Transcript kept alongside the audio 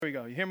we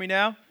go. You hear me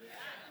now?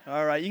 Yeah.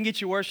 All right. You can get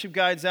your worship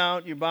guides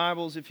out, your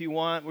Bibles if you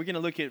want. We're going to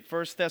look at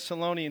 1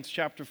 Thessalonians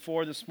chapter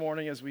 4 this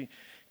morning as we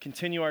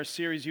continue our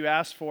series, You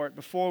Asked For It.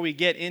 Before we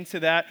get into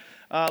that,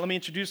 let me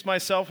introduce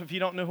myself. If you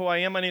don't know who I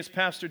am, my name is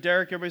Pastor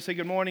Deryck. Everybody say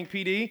good morning, PD.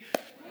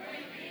 Good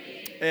morning,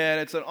 PD.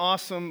 And it's an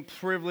awesome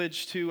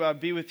privilege to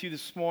be with you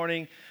this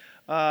morning,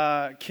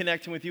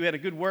 connecting with you. We had a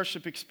good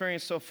worship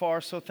experience so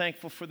far. So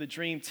thankful for the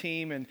dream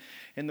team and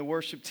the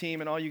worship team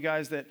and all you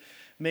guys that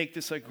make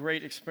this a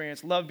great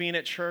experience. Love being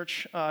at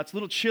church. It's a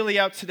little chilly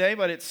out today,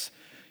 but it's,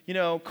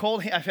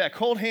 cold. I've had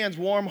cold hands,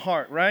 warm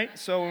heart, right?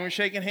 So when we're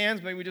shaking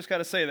hands, maybe we just got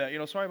to say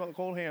that. Sorry about the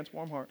cold hands,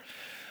 warm heart.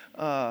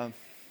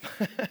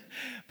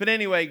 But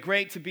anyway,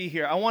 great to be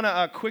here. I want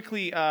to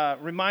quickly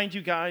remind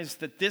you guys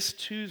that this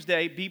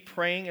Tuesday, be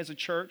praying as a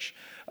church.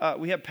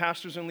 We have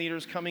pastors and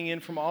leaders coming in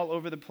from all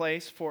over the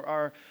place for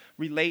our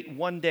Relate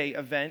One Day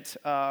event.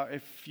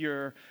 If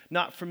you're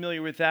not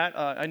familiar with that,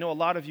 I know a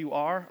lot of you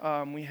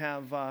are. We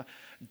have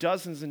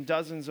dozens and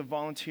dozens of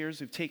volunteers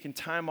who've taken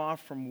time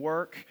off from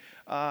work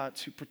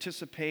to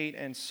participate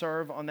and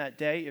serve on that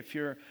day. If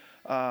you're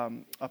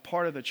a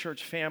part of the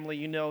church family,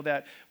 you know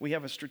that we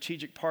have a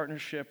strategic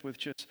partnership with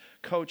just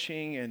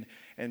coaching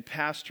and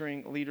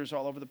pastoring leaders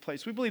all over the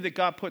place. We believe that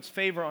God puts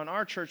favor on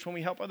our church when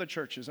we help other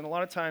churches. And a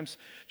lot of times,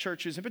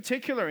 churches, in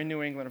particular in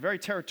New England, are very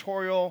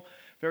territorial,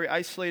 very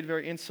isolated,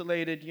 very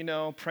insulated,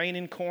 praying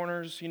in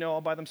corners, all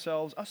by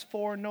themselves. Us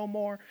four, no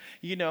more,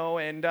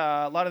 and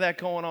a lot of that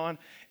going on.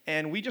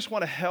 And we just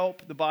want to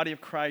help the body of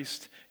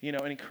Christ, and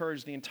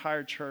encourage the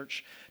entire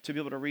church to be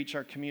able to reach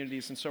our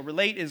communities. And so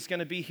Relate is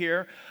going to be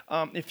here.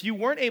 If you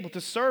weren't able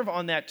to serve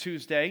on that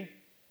Tuesday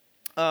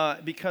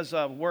because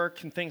of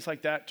work and things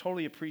like that,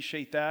 totally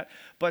appreciate that.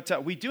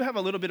 But we do have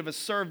a little bit of a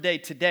serve day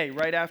today,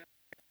 right after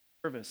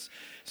service.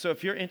 So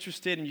if you're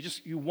interested and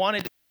you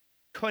wanted to,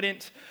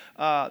 couldn't,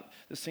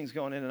 this thing's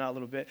going in and out a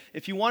little bit.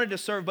 If you wanted to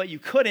serve but you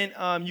couldn't,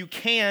 you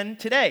can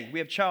today. We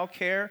have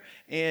childcare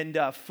and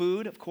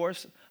food, of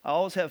course. I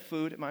always have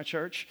food at my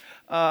church.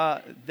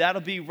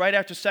 That'll be right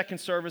after second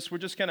service. We're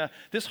just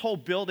this whole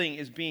building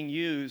is being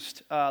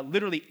used.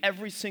 Literally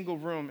every single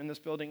room in this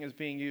building is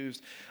being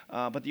used.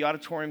 But the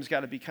auditorium's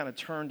got to be kind of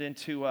turned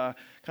into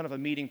kind of a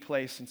meeting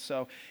place. And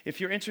so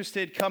if you're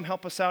interested, come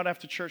help us out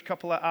after church,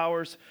 couple of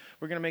hours.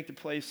 We're going to make the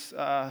place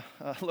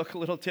look a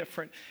little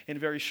different in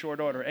very short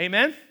order.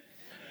 Amen?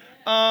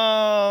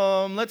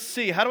 Let's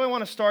see. How do I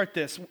want to start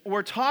this?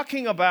 We're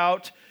talking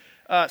about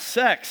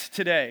sex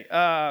today.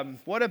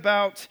 What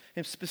about,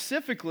 and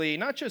specifically,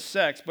 not just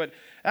sex, but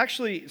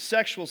actually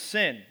sexual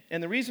sin.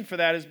 And the reason for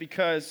that is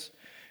because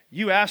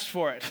you asked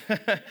for it.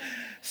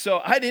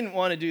 So I didn't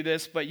want to do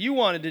this, but you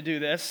wanted to do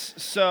this.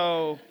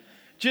 So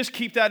just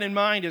keep that in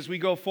mind as we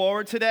go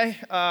forward today.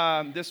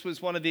 This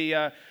was one of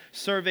the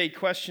surveyed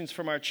questions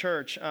from our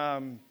church.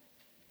 And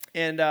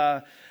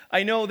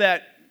I know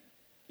that,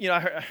 I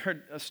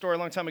heard a story a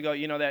long time ago,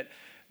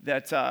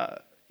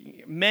 that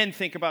men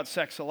think about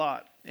sex a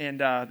lot.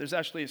 And there's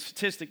actually a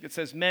statistic that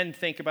says men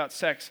think about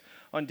sex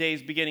on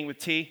days beginning with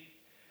T,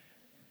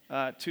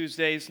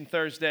 Tuesdays and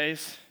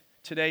Thursdays,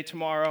 today,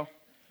 tomorrow,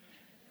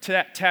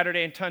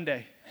 Tatterday and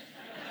Tunday.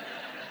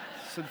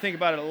 So think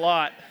about it a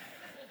lot.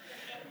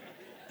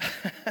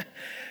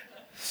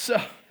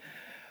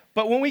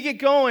 But when we get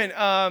going,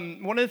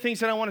 one of the things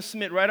that I want to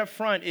submit right up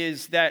front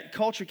is that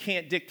culture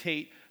can't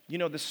dictate,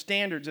 the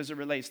standards as it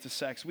relates to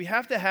sex. We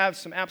have to have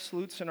some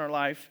absolutes in our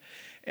life.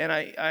 And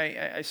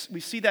we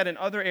see that in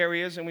other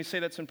areas, and we say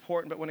that's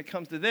important. But when it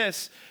comes to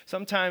this,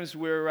 sometimes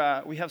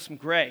we have some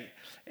gray.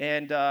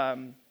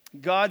 And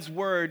God's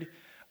word,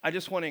 I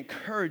just want to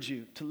encourage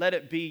you to let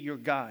it be your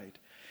guide.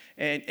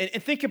 And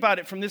think about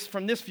it from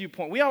this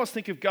viewpoint. We always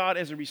think of God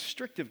as a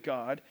restrictive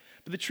God,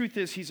 but the truth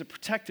is He's a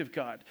protective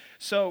God.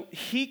 So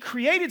He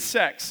created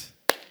sex.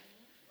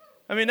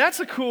 I mean,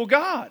 that's a cool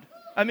God.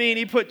 I mean,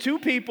 He put two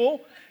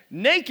people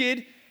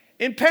naked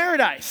in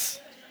paradise.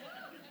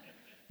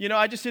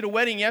 I just did a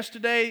wedding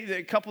yesterday.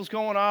 The couple's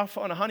going off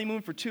on a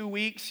honeymoon for 2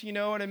 weeks, you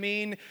know what I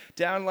mean,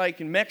 down like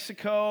in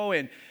Mexico.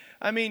 And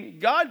I mean,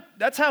 God,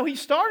 that's how He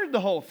started the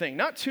whole thing,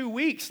 not 2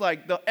 weeks,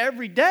 like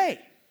every day.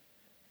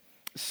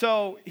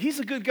 So He's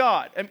a good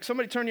God. And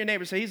somebody turn to your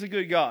neighbor and say, He's a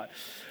good God.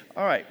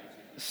 All right.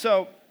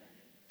 So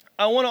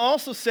I want to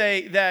also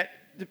say that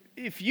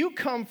if you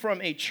come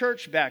from a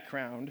church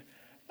background,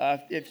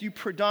 if you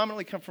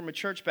predominantly come from a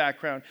church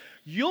background,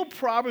 you'll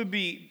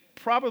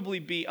probably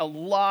be a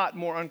lot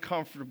more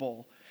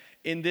uncomfortable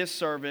in this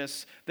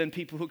service than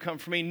people who come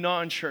from a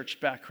non-church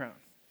background.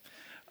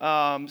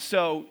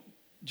 So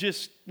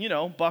just,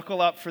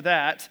 buckle up for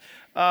that.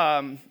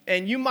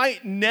 And you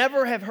might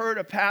never have heard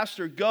a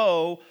pastor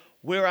go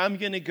where I'm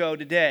going to go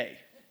today.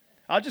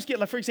 I'll just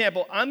for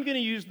example, I'm going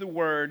to use the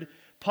word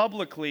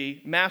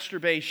publicly,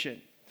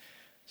 masturbation.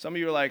 Some of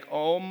you are like,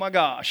 oh my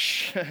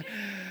gosh.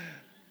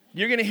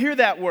 You're going to hear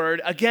that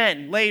word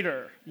again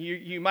later.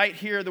 You might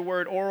hear the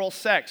word oral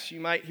sex. You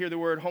might hear the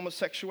word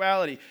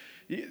homosexuality.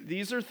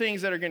 These are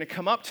things that are going to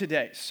come up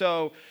today.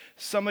 So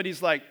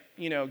somebody's like,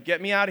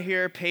 get me out of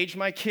here, page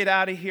my kid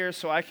out of here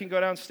so I can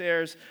go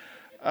downstairs.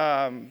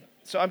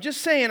 So I'm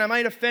just saying I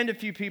might offend a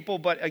few people,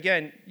 but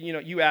again,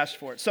 you asked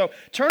for it. So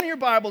turn your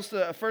Bibles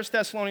to 1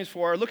 Thessalonians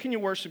 4, or look in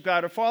your worship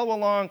guide, or follow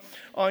along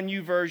on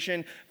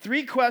YouVersion.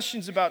 3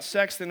 questions about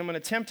sex that I'm going to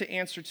attempt to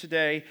answer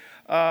today.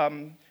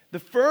 The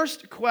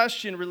first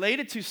question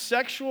related to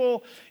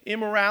sexual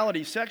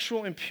immorality,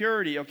 sexual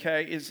impurity,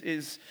 okay,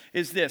 is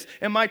this.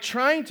 Am I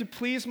trying to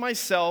please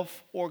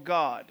myself or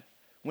God?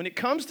 When it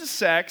comes to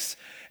sex,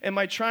 am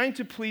I trying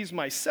to please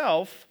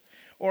myself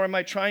or am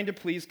I trying to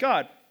please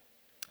God?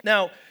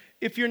 Now,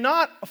 if you're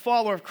not a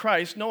follower of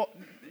Christ,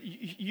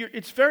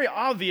 it's very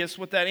obvious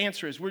what that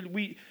answer is. We're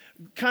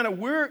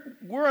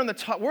on the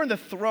top, we're in the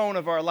throne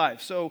of our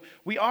life, so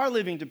we are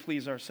living to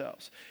please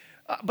ourselves.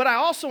 But I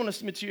also want to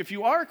submit to you, if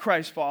you are a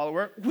Christ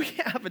follower, we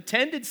have a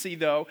tendency,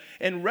 though,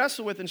 and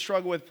wrestle with and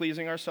struggle with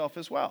pleasing ourselves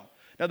as well.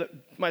 Now,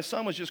 my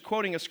son was just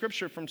quoting a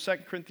scripture from 2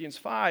 Corinthians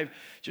 5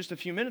 just a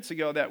few minutes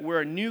ago that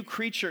we're a new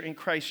creature in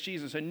Christ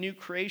Jesus, a new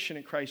creation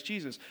in Christ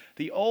Jesus.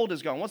 The old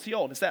is gone. What's the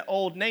old? It's that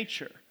old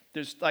nature.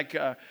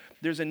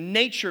 There's a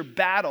nature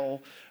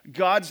battle,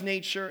 God's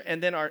nature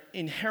and then our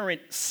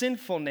inherent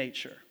sinful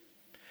nature.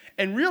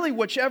 And really,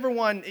 whichever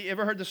one, you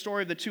ever heard the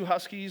story of the 2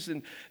 huskies,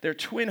 and they're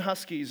twin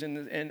huskies,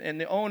 and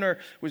the owner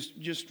was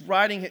just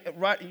riding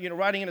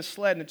in a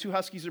sled, and the 2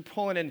 huskies are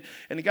pulling, and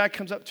the guy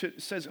comes up to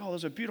says, "Oh,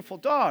 those are beautiful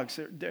dogs.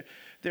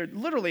 They're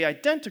literally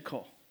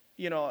identical,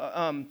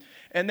 And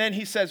then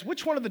he says,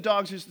 "Which one of the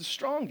dogs is the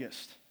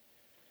strongest?"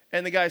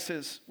 And the guy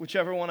says,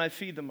 "Whichever one I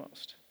feed the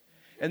most."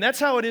 And that's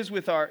how it is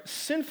with our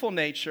sinful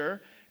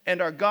nature and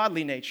our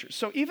godly nature.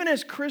 So even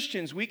as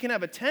Christians, we can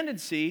have a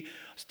tendency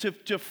to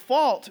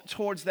default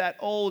towards that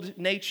old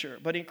nature.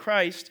 But in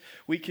Christ,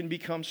 we can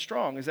become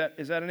strong. Is that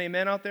an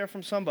amen out there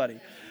from somebody?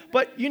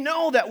 But you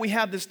know that we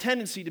have this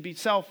tendency to be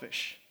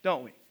selfish,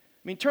 don't we? I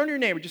mean, turn to your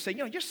neighbor, just say,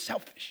 "You're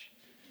selfish."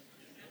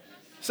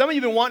 Some of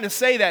you have been wanting to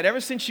say that ever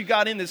since you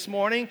got in this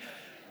morning.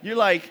 You're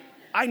like,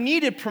 "I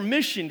needed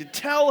permission to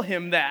tell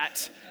him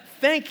that.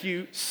 Thank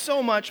you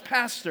so much,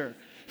 Pastor.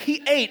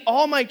 He ate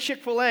all my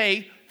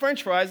Chick-fil-A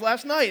French fries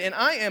last night, and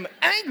I am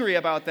angry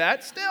about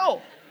that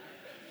still."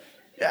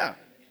 Yeah.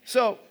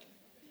 So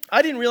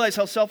I didn't realize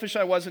how selfish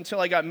I was until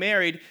I got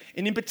married,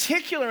 and in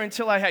particular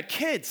until I had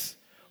kids,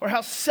 or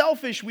how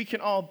selfish we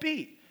can all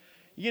be.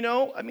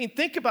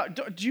 Think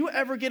about, do you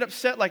ever get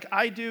upset like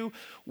I do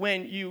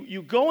when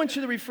you go into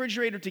the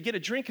refrigerator to get a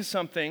drink of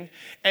something,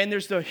 and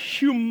there's the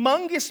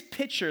humongous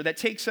pitcher that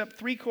takes up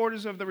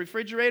 3/4 of the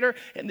refrigerator,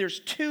 and there's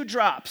 2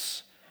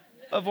 drops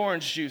of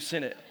orange juice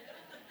in it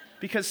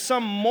because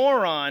some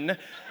moron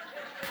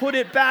put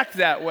it back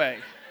that way.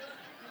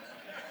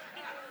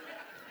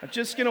 I'm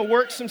just going to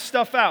work some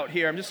stuff out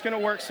here.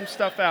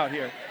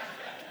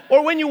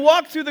 Or when you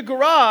walk through the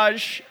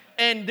garage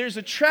and there's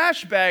a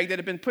trash bag that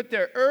had been put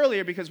there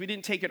earlier because we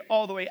didn't take it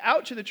all the way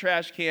out to the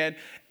trash can,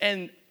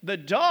 and the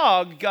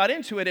dog got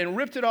into it and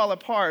ripped it all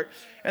apart,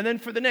 and then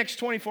for the next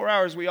 24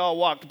 hours we all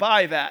walked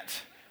by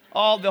that,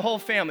 the whole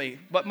family.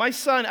 But my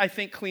son, I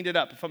think, cleaned it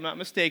up, if I'm not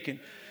mistaken.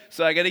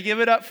 So I got to give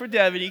it up for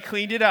Devin. He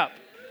cleaned it up.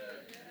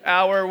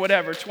 Hour,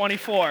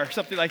 24,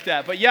 something like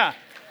that. But yeah.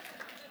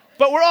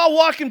 But we're all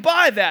walking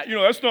by that.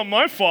 That's not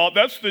my fault.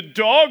 That's the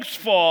dog's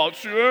fault.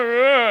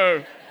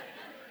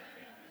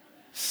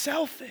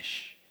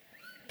 Selfish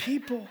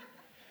people.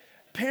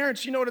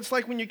 Parents, you know what it's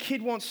like when your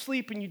kid won't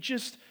sleep and you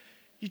just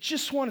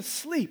want to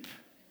sleep.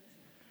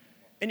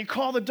 And you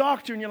call the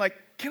doctor and you're like,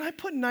 "Can I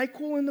put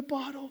NyQuil in the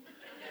bottle?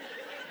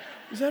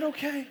 Is that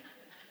okay?"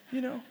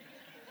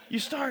 You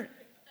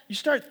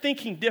start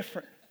thinking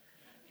different,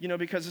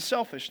 because of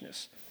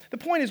selfishness. The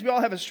point is we all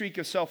have a streak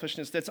of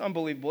selfishness that's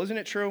unbelievable. Isn't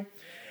it true?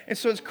 And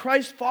so as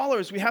Christ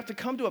followers, we have to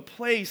come to a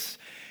place,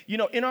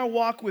 in our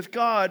walk with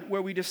God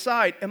where we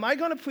decide, am I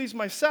going to please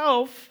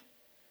myself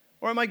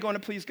or am I going to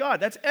please God?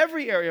 That's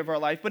every area of our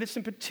life, but it's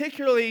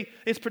particularly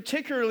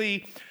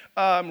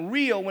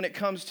real when it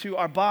comes to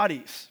our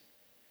bodies.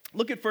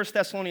 Look at 1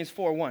 Thessalonians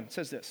 4:1. It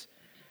says this.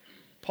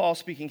 Paul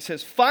speaking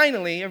says,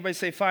 "Finally," everybody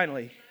say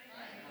finally.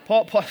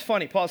 Paul's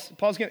funny.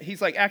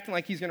 He's like acting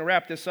like he's going to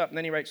wrap this up, and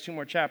then he writes 2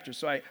 more chapters.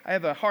 So I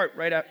have a heart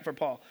right out for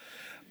Paul.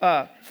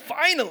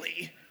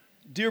 "Finally,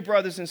 dear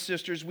brothers and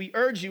sisters, we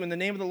urge you in the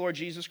name of the Lord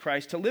Jesus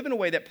Christ to live in a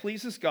way that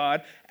pleases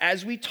God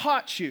as we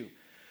taught you."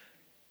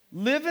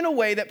 Live in a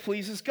way that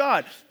pleases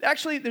God.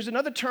 Actually, there's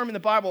another term in the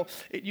Bible.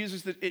 It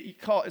uses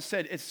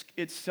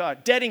it's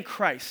dead in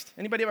Christ.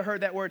 Anybody ever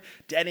heard that word?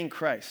 Dead in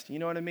Christ. You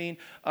know what I mean?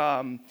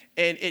 And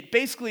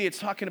it's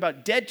talking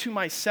about dead to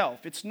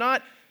myself. It's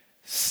not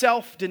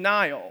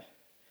self-denial,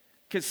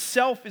 because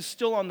self is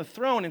still on the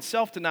throne in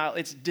self-denial.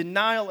 It's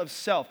denial of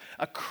self.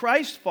 A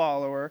Christ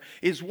follower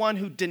is one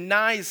who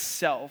denies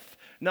self,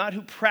 not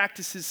who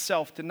practices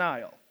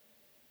self-denial.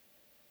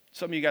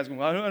 Some of you guys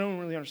go, "I don't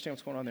really understand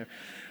what's going on there."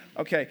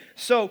 Okay,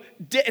 so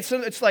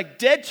it's like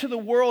dead to the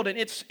world and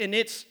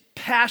its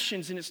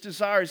passions and its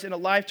desires, and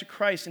alive to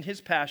Christ and His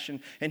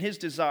passion and His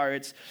desire.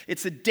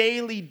 It's a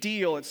daily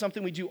deal. It's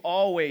something we do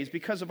always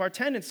because of our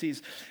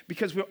tendencies,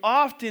 because we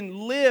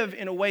often live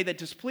in a way that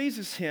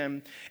displeases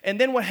Him. And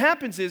then what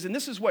happens is, and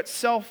this is what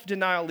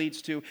self-denial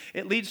leads to,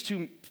 it leads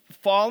to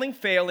falling,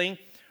 failing,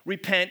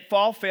 Repent,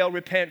 fall, fail,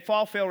 repent,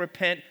 fall, fail,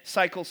 repent,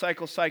 cycle,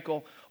 cycle,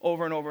 cycle,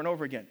 over and over and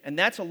over again. And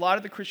that's a lot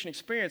of the Christian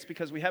experience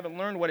because we haven't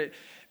learned what it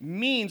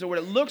means or what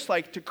it looks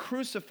like to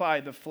crucify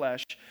the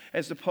flesh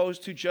as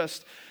opposed to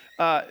just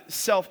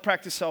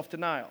practice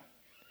self-denial.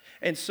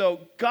 And so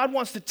God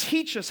wants to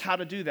teach us how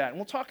to do that. And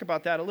we'll talk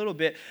about that a little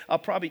bit. I'll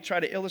probably try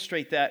to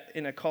illustrate that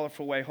in a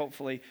colorful way,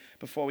 hopefully,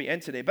 before we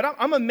end today. But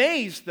I'm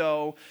amazed,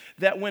 though,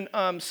 that when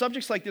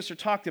subjects like this are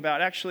talked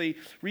about, actually,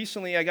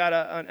 recently I got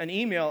an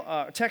email,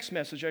 a text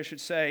message, I should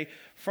say,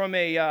 from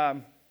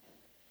a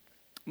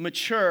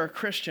mature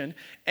Christian.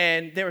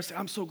 And they were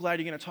saying, I'm so glad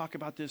you're going to talk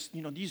about this.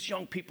 You know, these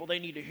young people, they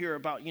need to hear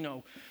about,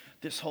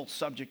 this whole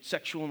subject,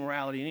 sexual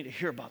immorality. You need to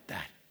hear about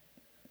that,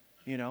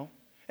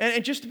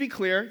 And just to be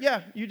clear,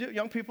 yeah, you do,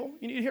 young people,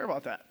 you need to hear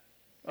about that.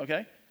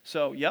 Okay?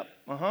 So, yep,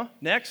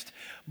 next.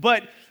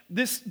 But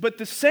the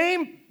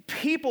same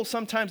people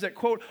sometimes that,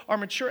 quote, are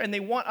mature and they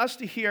want us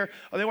to hear,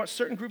 or they want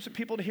certain groups of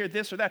people to hear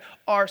this or that,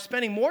 are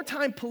spending more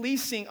time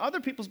policing other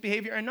people's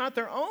behavior and not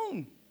their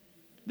own.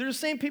 They're the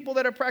same people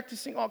that are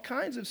practicing all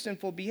kinds of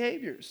sinful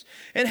behaviors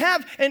and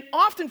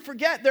often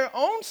forget their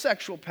own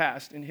sexual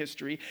past in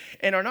history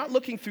and are not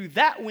looking through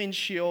that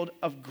windshield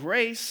of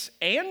grace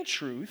and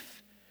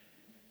truth.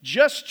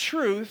 Just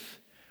truth,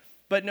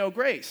 but no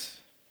grace.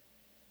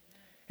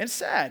 And it's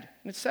sad.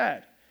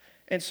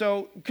 And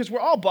so, because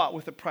we're all bought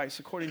with a price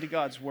according to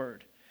God's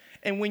word.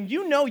 And when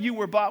you know you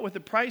were bought with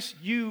a price,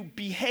 you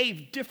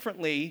behave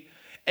differently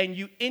and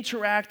you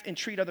interact and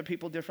treat other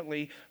people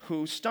differently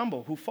who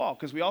stumble, who fall,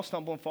 because we all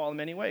stumble and fall in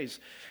many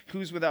ways.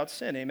 Who's without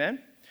sin,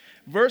 amen?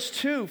 Verse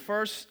 2,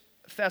 1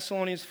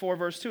 Thessalonians 4,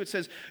 verse 2, it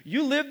says,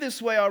 you live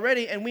this way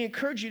already, and we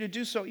encourage you to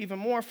do so even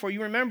more, for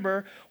you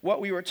remember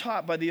what we were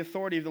taught by the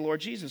authority of the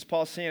Lord Jesus.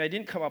 Paul's saying, I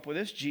didn't come up with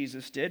this,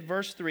 Jesus did.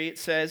 Verse 3, it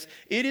says,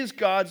 it is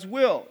God's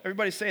will.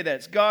 Everybody say that,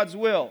 it's God's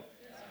will.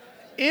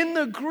 In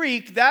the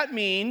Greek, that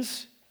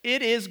means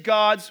it is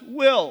God's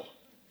will.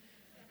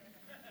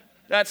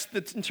 That's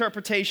the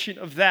interpretation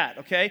of that,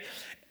 okay?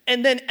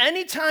 And then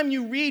anytime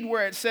you read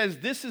where it says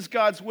this is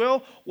God's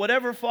will,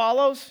 whatever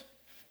follows,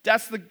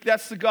 that's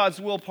the God's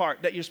will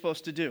part that you're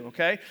supposed to do,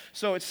 okay?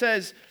 So it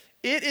says,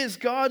 it is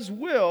God's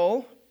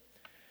will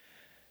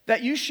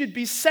that you should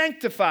be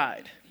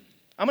sanctified.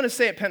 I'm going to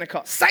say at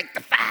Pentecost,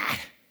 sanctified.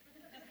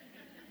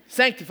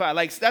 Sanctified,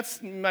 like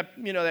that's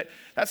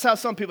how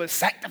some people are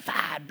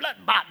sanctified,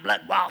 blood-bought,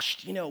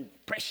 blood-washed,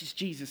 precious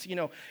Jesus,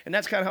 and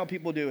that's kind of how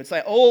people do. It's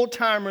like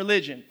old-time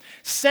religion.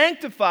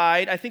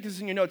 Sanctified, I think this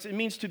is in your notes, it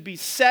means to be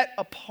set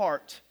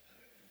apart.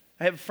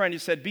 I have a friend who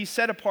said, be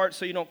set apart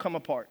so you don't come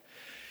apart.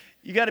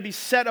 You got to be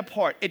set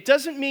apart. It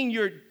doesn't mean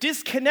you're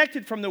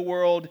disconnected from the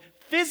world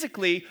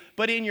physically,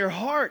 but in your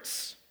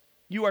hearts,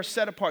 you are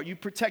set apart. You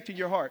protected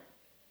your heart.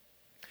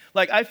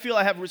 Like I feel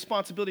I have a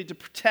responsibility to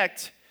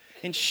protect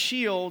and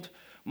shield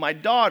my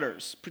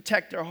daughters,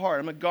 protect their heart.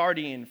 I'm a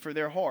guardian for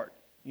their heart,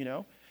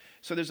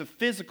 So there's a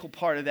physical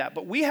part of that.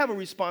 But we have a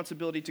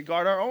responsibility to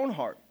guard our own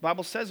heart. The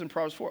Bible says in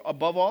Proverbs 4,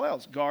 above all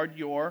else, guard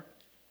your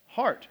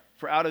heart.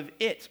 For out of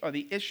it are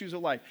the issues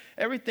of life.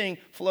 Everything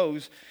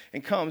flows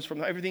and comes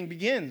from, everything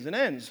begins and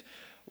ends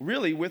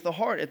really with the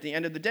heart at the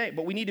end of the day.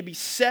 But we need to be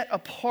set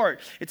apart.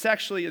 It's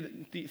actually,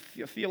 the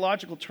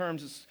theological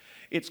terms,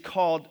 it's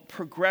called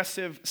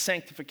progressive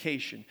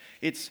sanctification.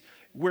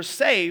 We're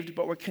saved,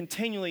 but we're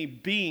continually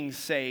being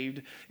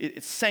saved.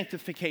 It's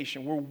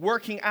sanctification. We're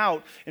working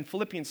out, and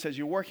Philippians says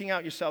you're working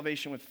out your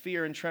salvation with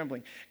fear and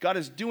trembling. God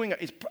is doing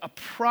it's a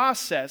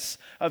process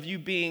of you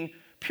being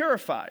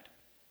purified,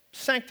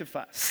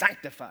 sanctified.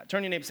 Turn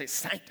to your neighbor and say,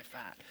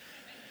 sanctified.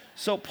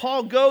 So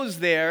Paul goes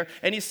there,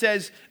 and he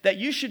says that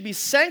you should be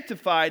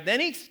sanctified. Then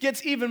he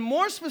gets even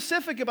more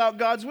specific about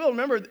God's will.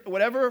 Remember,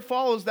 whatever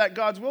follows that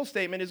God's will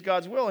statement is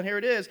God's will, and here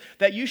it is,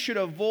 that you should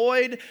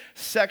avoid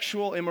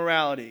sexual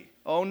immorality.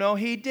 Oh, no,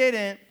 he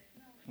didn't.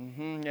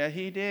 Yeah,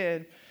 he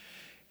did.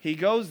 He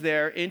goes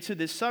there into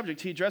this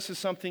subject. He addresses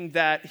something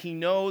that he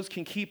knows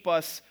can keep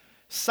us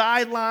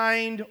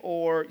sidelined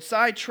or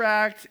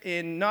sidetracked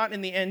and not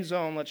in the end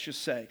zone, let's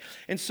just say.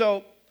 And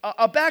so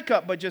I'll back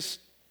up by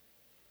just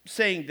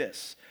saying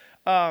this.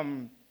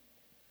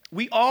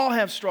 We all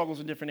have struggles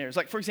in different areas.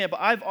 Like, for example,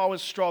 I've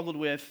always struggled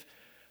with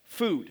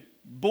food,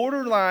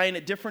 borderline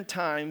at different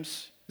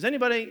times. Is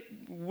anybody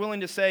willing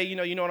to say, you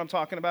know what I'm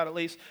talking about at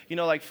least?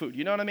 Like food.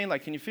 You know what I mean?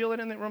 Like, can you feel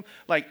it in the room?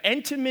 Like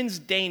Entenmann's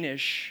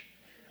Danish,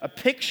 a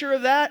picture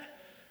of that,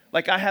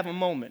 like I have a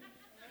moment.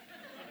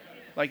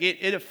 Like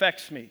it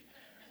affects me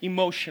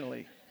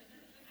emotionally.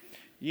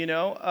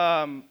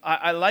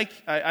 I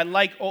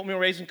like oatmeal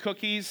raisin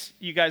cookies.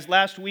 You guys,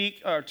 last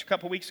week or a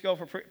couple weeks ago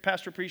for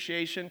Pastor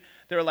Appreciation,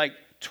 there were like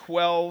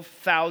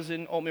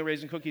 12,000 oatmeal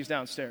raisin cookies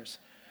downstairs.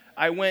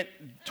 I went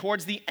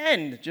towards the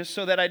end just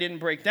so that I didn't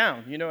break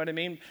down. You know what I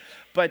mean?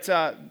 But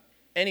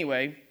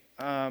anyway,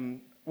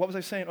 what was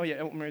I saying? Oh, yeah,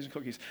 oatmeal raisin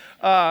cookies.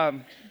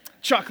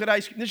 Chocolate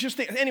ice cream.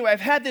 Anyway,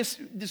 I've had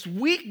this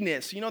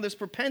weakness, this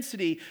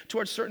propensity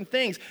towards certain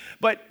things.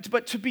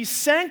 But to be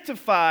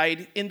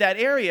sanctified in that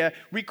area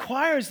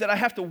requires that I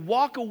have to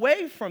walk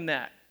away from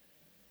that.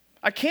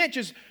 I can't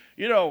just,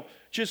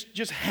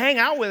 just hang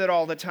out with it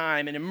all the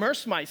time and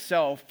immerse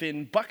myself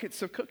in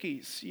buckets of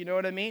cookies. You know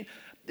what I mean?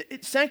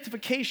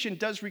 Sanctification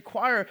does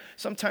require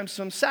sometimes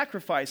some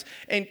sacrifice.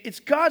 And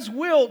it's God's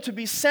will to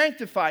be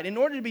sanctified. In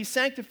order to be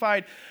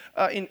sanctified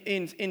in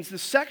the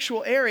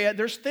sexual area,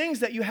 there's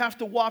things that you have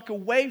to walk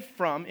away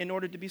from in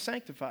order to be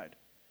sanctified.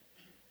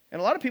 And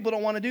a lot of people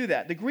don't want to do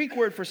that. The Greek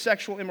word for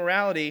sexual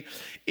immorality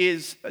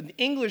is an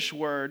English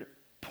word,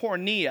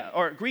 porneia,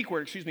 or Greek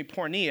word,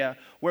 porneia,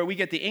 where we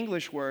get the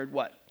English word,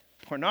 what?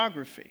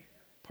 Pornography.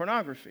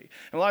 Pornography.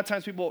 And a lot of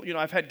times people,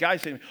 I've had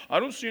guys say, I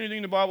don't see anything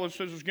in the Bible that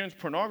says it's against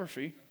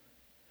pornography.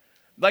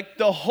 Like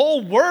the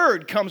whole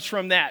word comes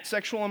from that.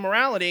 Sexual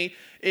immorality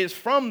is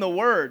from the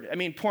word. I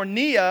mean,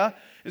 porneia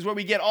is where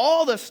we get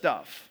all the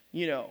stuff,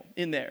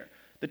 in there.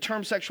 The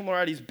term sexual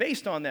morality is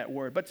based on that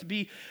word. But to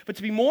be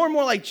more and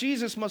more like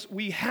Jesus,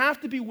 we have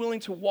to be willing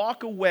to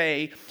walk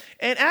away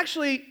and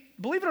actually,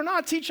 believe it or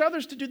not, teach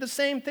others to do the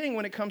same thing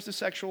when it comes to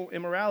sexual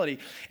immorality.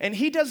 And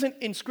he doesn't,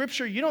 in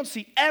Scripture, you don't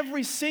see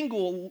every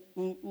single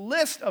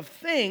list of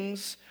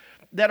things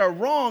that are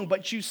wrong,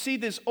 but you see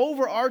this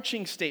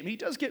overarching statement. He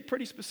does get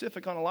pretty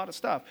specific on a lot of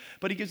stuff,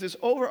 but he gives this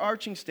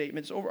overarching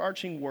statement, this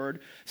overarching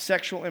word,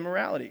 sexual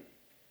immorality.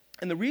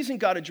 And the reason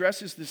God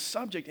addresses this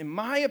subject, in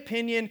my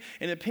opinion,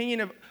 and the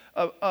opinion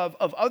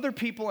of other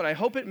people, and I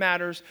hope it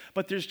matters,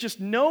 but there's just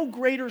no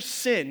greater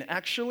sin,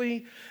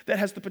 actually, that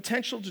has the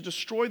potential to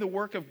destroy the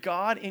work of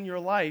God in your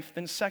life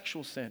than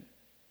sexual sin.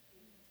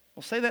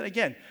 I'll say that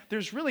again.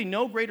 There's really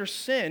no greater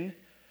sin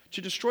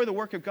to destroy the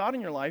work of God in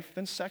your life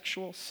than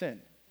sexual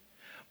sin.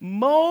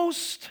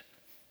 Most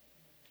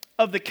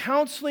of the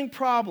counseling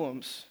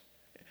problems,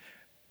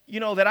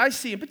 that I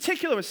see, in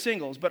particular with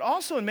singles, but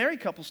also in married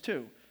couples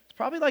too, it's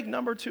probably like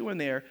number 2 in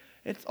there.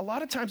 It's a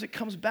lot of times it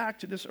comes back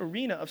to this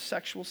arena of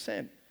sexual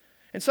sin.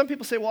 And some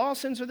people say, well, all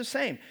sins are the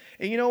same.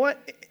 And you know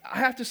what? I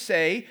have to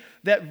say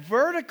that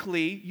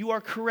vertically, you are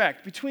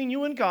correct. Between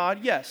you and God,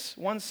 yes,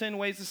 one sin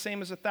weighs the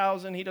same as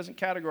 1,000. He doesn't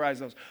categorize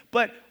those.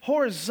 But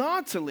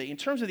horizontally, in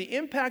terms of the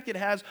impact it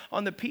has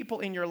on the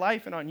people in your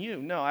life and on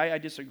you, no, I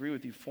disagree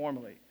with you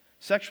formally.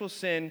 Sexual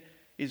sin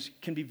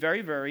can be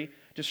very, very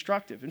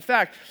destructive. In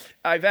fact,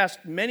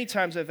 many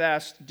times I've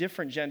asked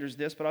different genders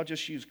this, but I'll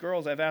just use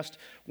girls. I've asked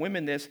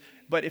women this,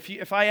 but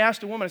if I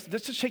asked a woman,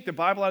 let's just take the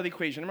Bible out of the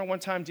equation. I remember one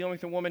time dealing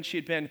with a woman, she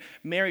had been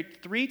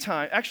married 3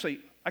 times. Actually,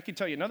 I could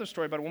tell you another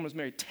story about a woman who was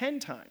married 10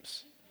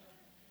 times.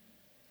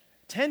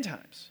 10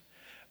 times.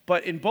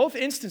 But in both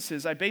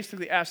instances, I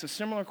basically asked a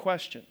similar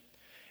question.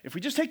 If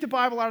we just take the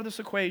Bible out of this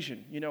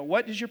equation,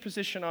 what is your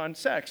position on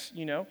sex,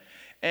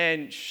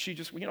 And she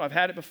just, I've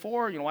had it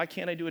before, why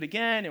can't I do it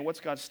again? And what's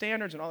God's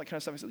standards and all that kind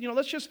of stuff. I said,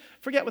 let's just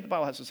forget what the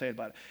Bible has to say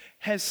about it.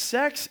 Has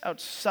sex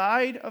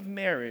outside of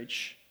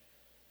marriage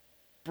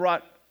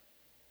brought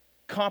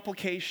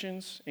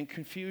complications and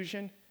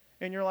confusion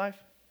in your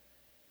life?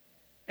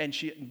 And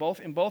in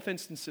both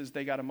instances,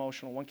 they got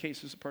emotional. One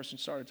case, the person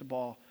started to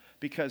bawl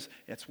because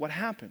it's what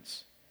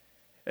happens.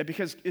 And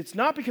because it's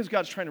not because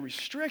God's trying to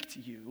restrict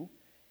you.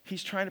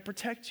 He's trying to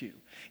protect you.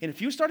 And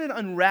if you started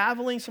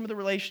unraveling some of the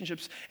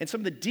relationships and some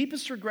of the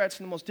deepest regrets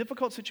and the most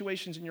difficult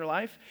situations in your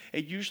life,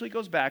 it usually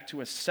goes back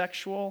to a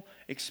sexual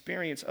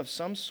experience of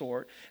some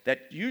sort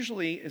that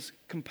usually is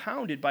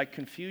compounded by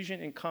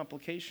confusion and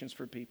complications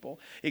for people.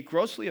 It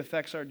grossly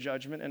affects our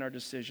judgment and our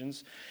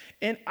decisions.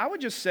 And I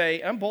would just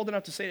say, I'm bold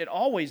enough to say it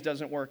always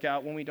doesn't work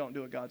out when we don't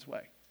do it God's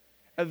way.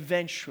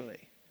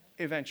 Eventually,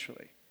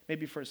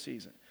 maybe for a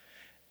season.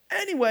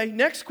 Anyway,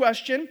 next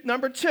question,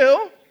 number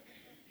 2.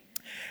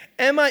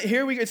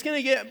 Here we go. It's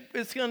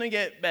gonna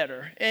get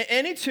better.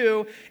 Any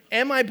 2,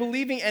 am I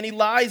believing any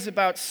lies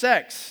about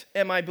sex?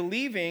 Am I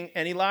believing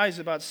any lies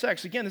about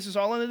sex? Again, this is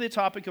all under the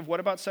topic of what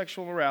about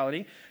sexual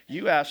morality?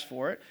 You asked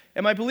for it.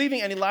 Am I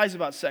believing any lies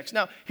about sex?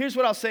 Now, here's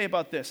what I'll say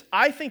about this.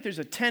 I think there's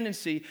a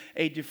tendency,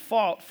 a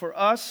default for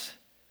us,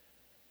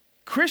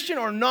 Christian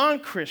or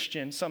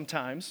non-Christian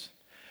sometimes,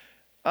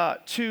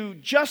 to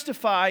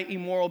justify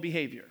immoral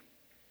behavior.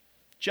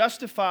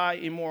 Justify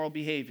immoral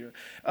behavior.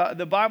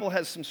 The Bible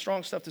has some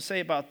strong stuff to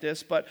say about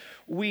this, but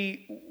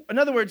in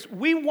other words,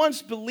 we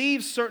once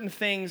believed certain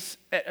things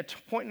at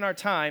a point in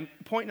time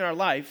in our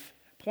life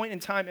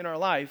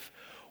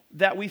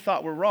that we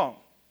thought were wrong.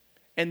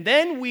 And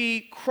then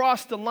we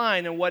crossed the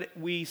line in what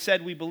we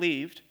said we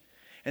believed,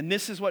 and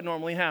this is what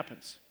normally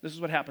happens. This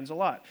is what happens a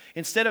lot.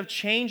 Instead of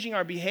changing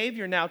our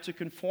behavior now to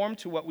conform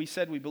to what we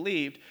said we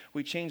believed,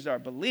 we changed our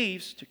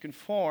beliefs to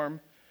conform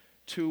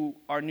to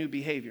our new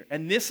behavior.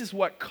 And this is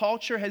what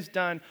culture has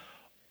done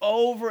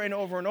over and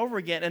over and over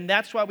again, and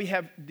that's why we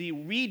have the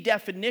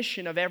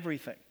redefinition of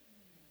everything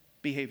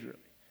behaviorally.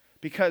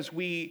 Because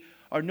we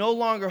are no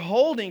longer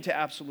holding to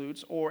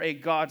absolutes or a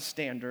God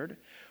standard.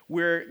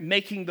 We're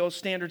making those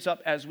standards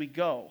up as we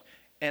go.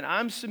 And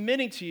I'm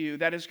submitting to you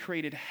that has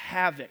created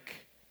havoc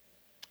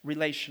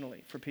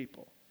relationally for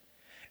people.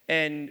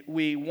 And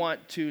we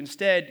want to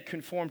instead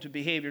conform to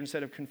behavior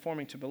instead of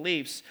conforming to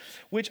beliefs,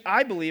 which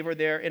I believe are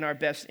there in our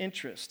best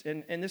interest.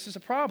 And this is a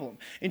problem.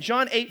 In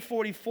John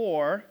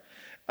 8:44,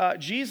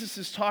 Jesus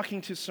is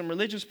talking to some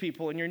religious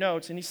people in your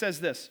notes, and he says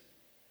this.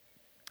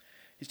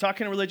 He's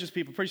talking to religious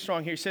people, pretty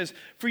strong here. He says,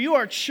 for you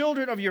are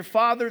children of your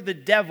father, the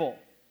devil.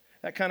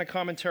 That kind of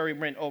commentary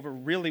went over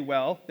really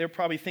well. They're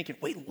probably thinking,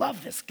 we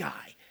love this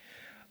guy.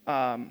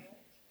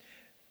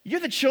 You're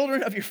the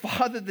children of your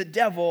father, the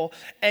devil,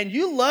 and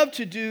you love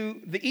to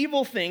do the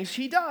evil things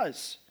he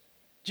does.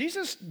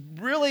 Jesus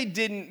really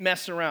didn't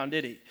mess around,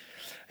 did he?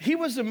 He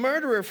was a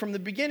murderer from the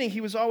beginning.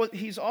 He's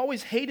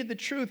always hated the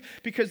truth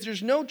because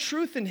there's no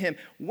truth in him.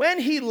 When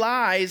he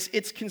lies,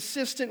 it's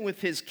consistent with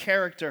his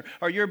character.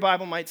 Or your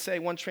Bible might say,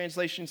 one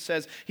translation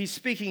says, he's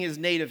speaking his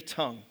native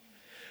tongue.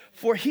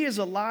 For he is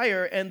a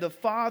liar and the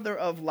father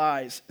of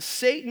lies.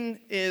 Satan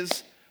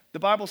is, the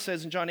Bible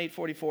says in John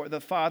 8:44,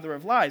 the father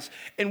of lies.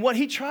 And what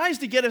he tries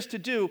to get us to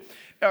do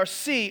or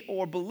see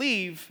or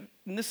believe,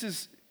 and this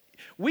is,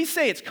 we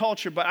say it's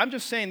culture, but I'm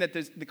just saying that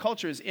the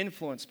culture is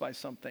influenced by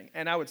something,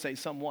 and I would say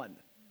someone.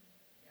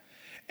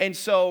 And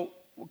so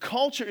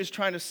culture is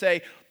trying to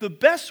say the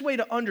best way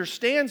to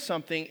understand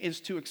something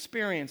is to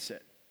experience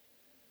it,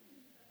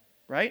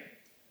 right?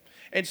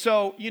 And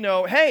so,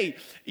 hey,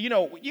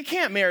 you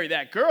can't marry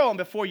that girl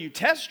before you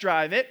test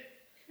drive it.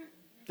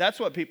 That's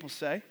what people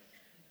say,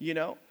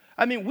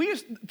 I mean, we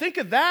think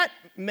of that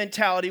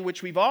mentality,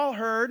 which we've all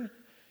heard.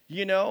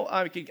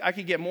 I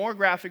could get more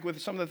graphic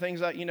with some of the things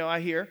that, I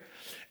hear.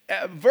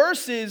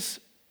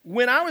 Versus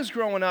when I was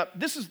growing up,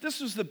 this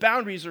was the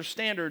boundaries or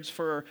standards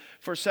for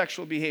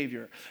sexual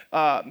behavior.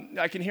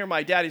 I can hear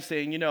my daddy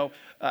saying,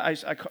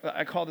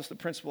 I call this the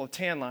principle of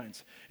tan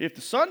lines. If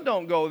the sun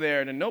don't go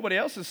there, then nobody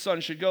else's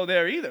son should go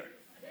there either.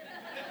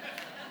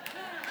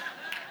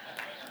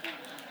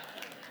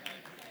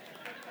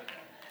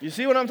 You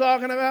see what I'm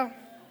talking about?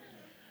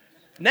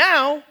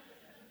 Now,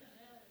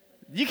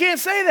 you can't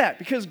say that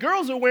because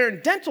girls are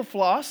wearing dental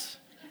floss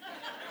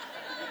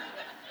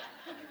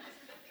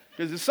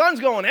because the sun's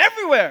going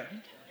everywhere.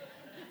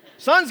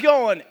 Sun's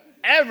going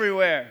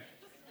everywhere.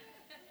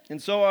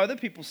 And so are other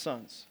people's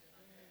sons.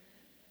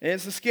 And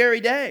it's a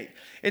scary day.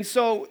 And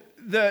so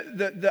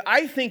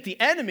I think the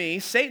enemy,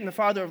 Satan, the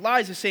father of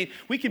lies, is saying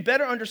we can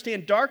better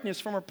understand darkness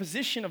from a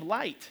position of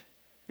light.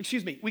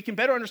 We can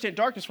better understand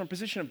darkness from a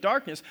position of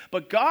darkness,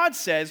 but God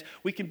says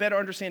we can better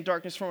understand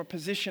darkness from a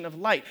position of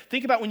light.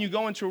 Think about when you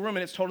go into a room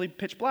and it's totally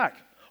pitch black.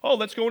 Oh,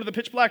 let's go into the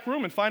pitch black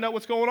room and find out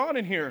what's going on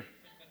in here.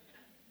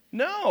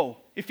 No.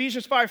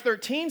 Ephesians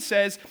 5:13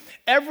 says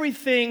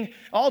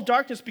all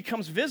darkness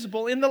becomes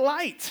visible in the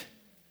light.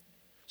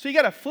 So you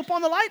got to flip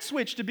on the light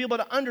switch to be able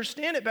to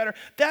understand it better.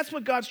 That's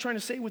what God's trying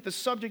to say with the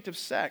subject of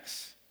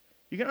sex.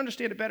 You can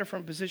understand it better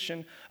from a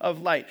position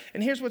of light.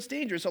 And here's what's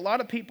dangerous. A lot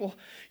of people,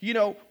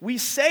 we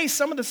say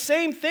some of the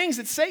same things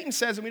that Satan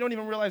says, and we don't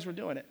even realize we're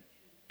doing it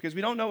because we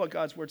don't know what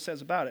God's word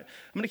says about it.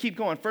 I'm going to keep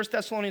going. 1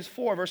 Thessalonians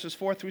 4, verses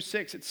 4 through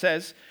 6, it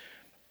says,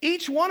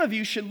 each one of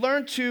you should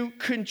learn to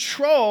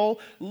control.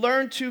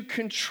 I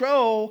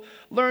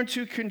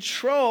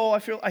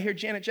hear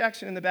Janet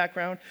Jackson in the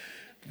background.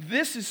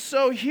 This is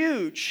so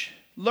huge.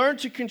 Learn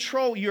to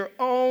control your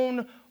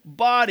own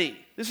body.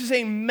 This is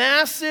a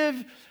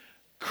massive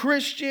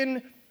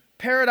Christian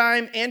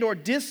paradigm and or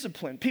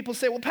discipline. People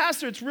say, well,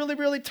 Pastor, it's really,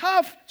 really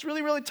tough. It's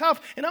really, really tough.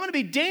 And I'm going to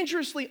be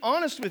dangerously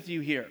honest with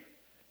you here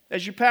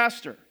as your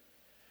pastor.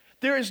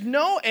 There is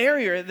no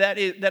area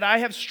that I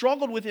have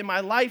struggled with in my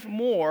life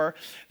more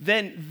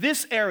than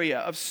this area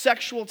of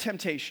sexual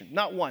temptation.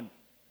 Not one.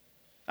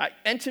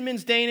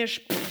 Entenmann's Danish,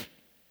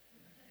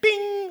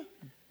 bing,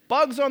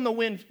 bugs on the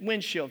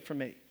windshield for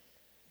me.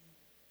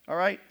 All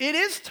right? It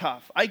is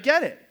tough. I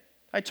get it.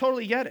 I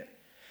totally get it.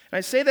 And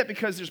I say that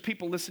because there's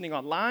people listening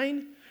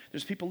online,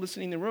 there's people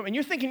listening in the room, and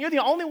you're thinking you're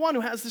the only one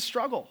who has this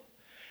struggle.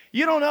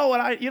 You don't know what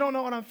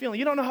I'm feeling.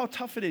 You don't know how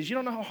tough it is. You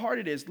don't know how hard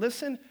it is.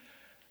 Listen,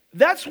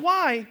 that's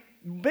why,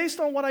 based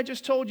on what I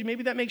just told you,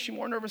 maybe that makes you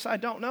more nervous, I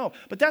don't know.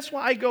 But that's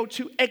why I go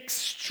to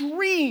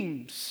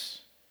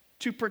extremes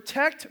to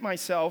protect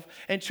myself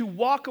and to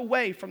walk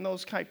away from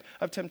those type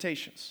of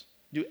temptations.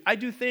 I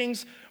do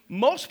things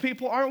most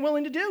people aren't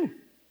willing to do.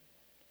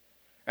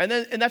 And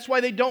that's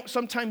why they don't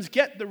sometimes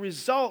get the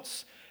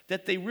results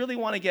that they really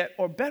want to get,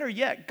 or better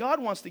yet,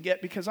 God wants to get,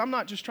 because I'm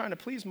not just trying to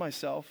please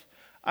myself.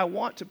 I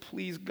want to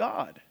please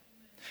God.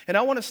 And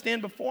I want to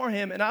stand before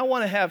him, and I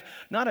want to have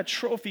not a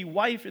trophy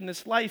wife in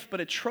this life,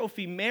 but a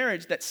trophy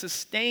marriage that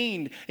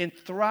sustained and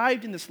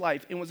thrived in this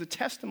life and was a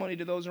testimony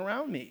to those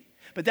around me.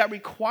 But that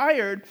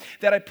required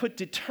that I put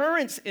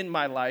deterrence in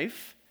my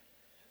life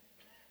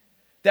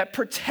that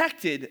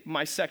protected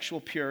my sexual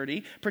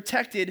purity,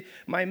 protected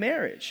my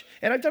marriage.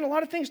 And I've done a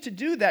lot of things to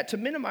do that, to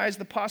minimize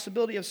the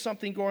possibility of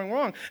something going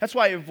wrong. That's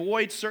why I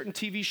avoid certain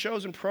TV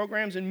shows and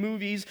programs and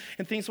movies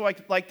and things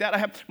like that. I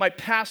have my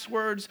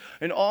passwords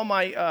and all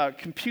my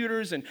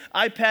computers and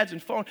iPads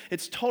and phone.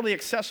 It's totally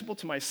accessible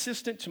to my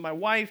assistant, to my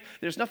wife.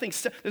 There's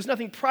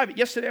nothing private.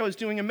 Yesterday I was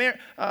doing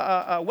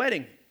a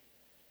wedding.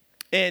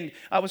 And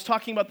I was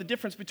talking about the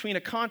difference between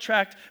a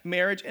contract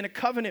marriage and a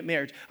covenant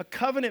marriage. A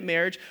covenant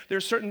marriage, there are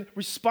certain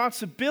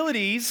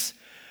responsibilities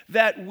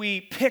that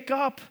we pick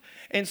up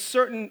and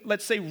certain,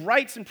 let's say,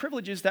 rights and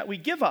privileges that we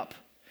give up.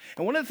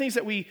 And one of the things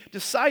that we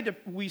decide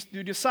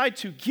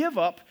to give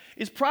up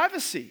is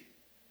privacy.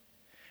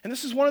 And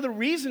this is one of the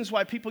reasons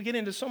why people get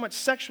into so much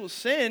sexual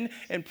sin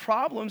and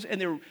problems,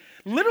 and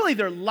literally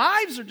their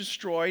lives are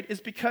destroyed,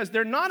 is because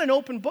they're not an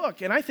open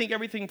book. And I think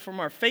everything from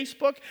our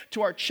Facebook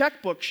to our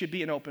checkbook should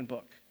be an open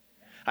book.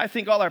 I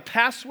think all our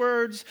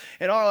passwords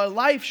and all our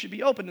life should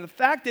be open. And the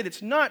fact that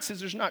it's not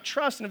says there's not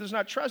trust. And if there's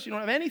not trust, you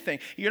don't have anything.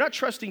 You're not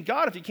trusting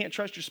God if you can't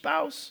trust your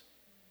spouse.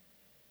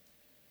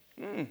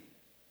 It's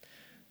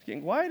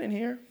getting quiet in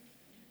here.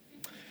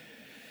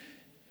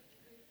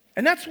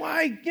 And that's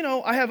why,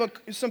 I have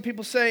some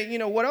people say,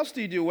 what else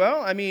do you do?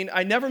 Well,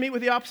 I never meet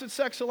with the opposite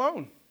sex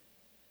alone.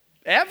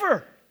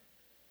 Ever.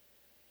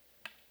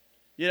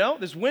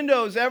 There's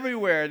windows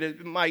everywhere.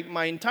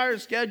 My entire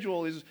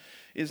schedule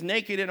is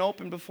naked and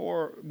open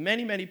before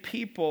many, many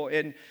people.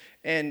 And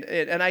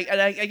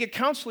I get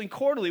counseling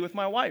quarterly with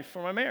my wife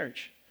for my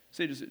marriage.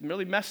 So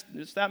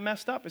is that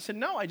messed up? I said,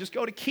 no, I just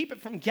go to keep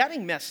it from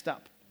getting messed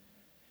up.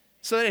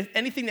 So that if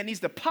anything that needs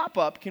to pop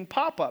up can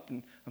pop up.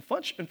 And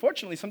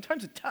unfortunately,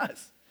 sometimes it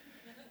does.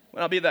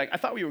 Well, I'll be like, I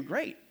thought we were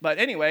great. But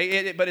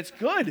anyway, but it's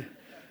good.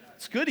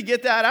 It's good to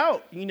get that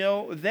out,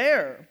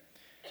 there.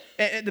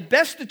 And the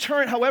best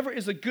deterrent, however,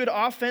 is a good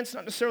offense,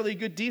 not necessarily a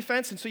good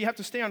defense. And so you have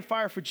to stay on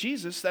fire for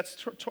Jesus.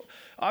 That's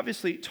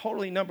obviously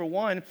totally number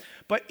one.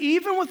 But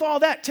even with all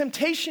that,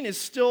 temptation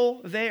is still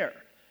there.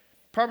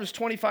 Proverbs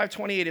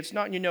 25:28, it's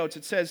not in your notes.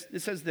 It says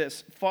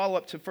this, follow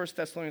up to 1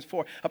 Thessalonians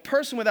 4. A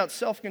person without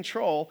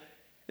self-control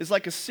is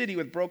like a city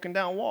with broken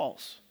down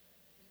walls.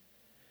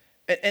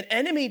 An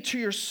enemy to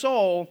your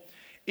soul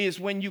is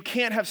when you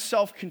can't have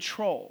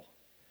self-control.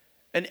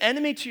 An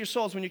enemy to your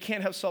soul is when you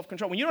can't have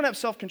self-control. When you don't have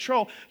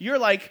self-control, you're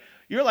like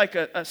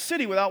a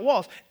city without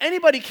walls.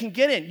 Anybody can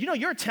get in.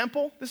 You're a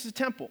temple. This is a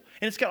temple.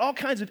 And it's got all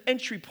kinds of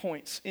entry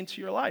points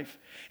into your life.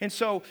 And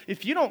so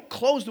if you don't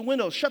close the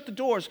windows, shut the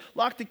doors,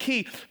 lock the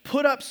key,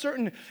 put up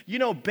certain,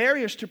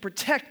 barriers to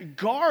protect,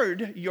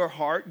 guard your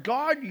heart,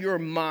 guard your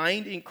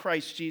mind in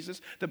Christ Jesus,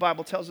 the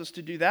Bible tells us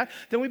to do that,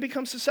 then we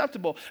become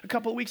susceptible. A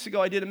couple of weeks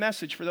ago, I did a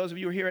message for those of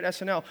you who are here at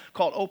SNL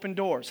called Open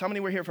Doors. How many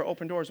were here for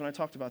Open Doors when I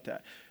talked about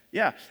that?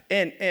 Yeah,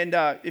 and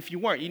if you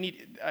weren't, you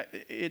need.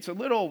 It's a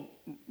little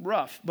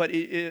rough, but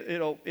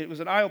it was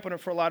an eye opener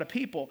for a lot of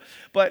people.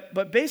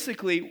 But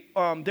basically,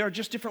 there are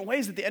just different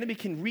ways that the enemy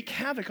can wreak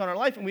havoc on our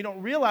life, and we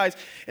don't realize.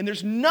 And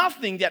there's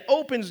nothing that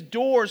opens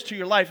doors to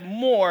your life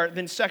more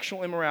than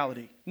sexual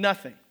immorality.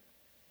 Nothing.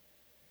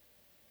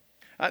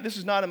 This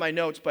is not in my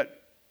notes,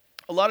 but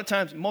a lot of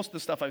times, most of the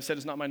stuff I've said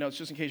is not in my notes,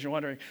 just in case you're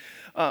wondering.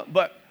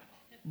 But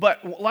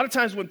a lot of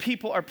times when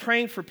people are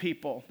praying for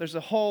people, there's a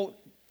whole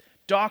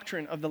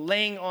doctrine of the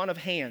laying on of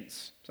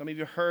hands. Some of you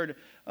have heard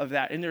of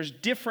that. And there's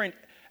different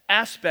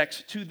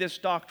aspects to this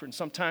doctrine.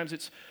 Sometimes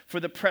it's for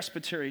the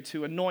presbytery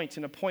to anoint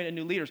and appoint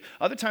new leaders.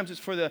 Other times it's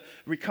for the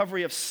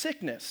recovery of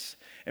sickness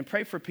and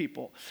pray for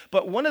people.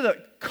 But one of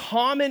the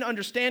common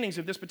understandings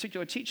of this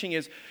particular teaching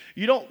is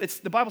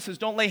the Bible says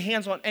don't lay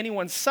hands on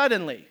anyone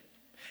suddenly.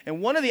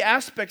 And one of the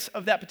aspects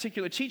of that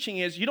particular teaching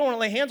is you don't want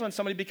to lay hands on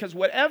somebody because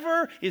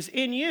whatever is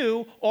in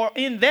you or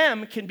in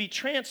them can be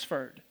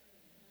transferred.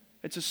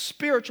 It's a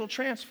spiritual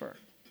transfer,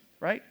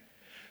 right?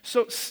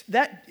 So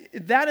that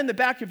in the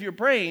back of your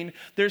brain,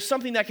 there's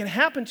something that can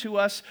happen to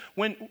us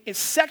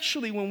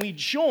sexually when we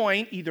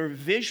join, either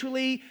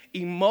visually,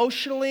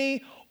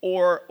 emotionally,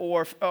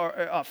 or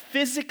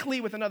physically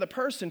with another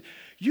person.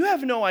 You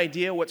have no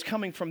idea what's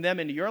coming from them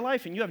into your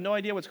life, and you have no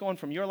idea what's going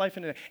from your life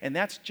into them. And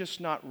that's just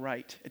not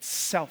right. It's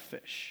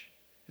selfish.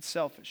 It's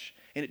selfish.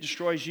 And it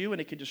destroys you, and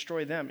it can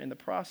destroy them in the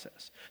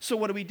process. So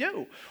what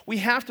do? We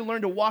have to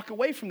learn to walk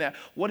away from that.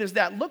 What does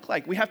that look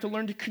like? We have to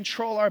learn to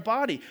control our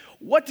body.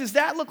 What does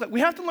that look like?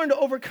 We have to learn to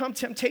overcome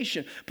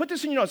temptation. Put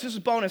this in your notes. This is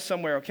bonus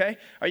somewhere, okay?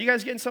 Are you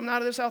guys getting something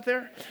out of this out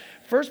there?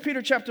 1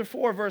 Peter chapter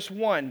 4, verse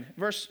 1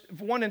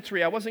 and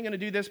 3. I wasn't going to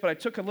do this, but I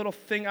took a little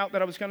thing out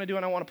that I was going to do,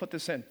 and I want to put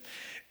this in.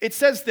 It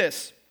says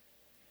this.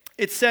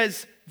 It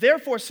says,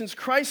 therefore, since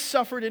Christ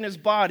suffered in his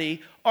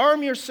body,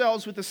 arm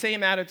yourselves with the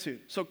same attitude.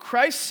 So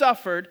Christ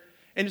suffered.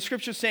 And the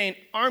scripture is saying,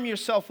 arm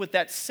yourself with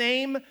that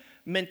same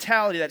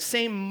mentality, that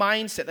same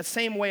mindset, that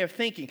same way of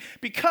thinking.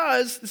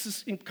 Because, this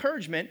is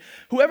encouragement,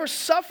 whoever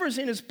suffers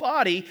in his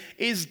body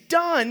is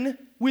done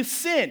with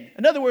sin.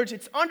 In other words,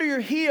 it's under your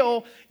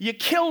heel, you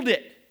killed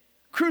it,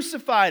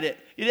 crucified it.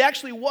 It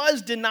actually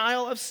was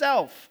denial of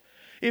self.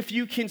 If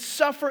you can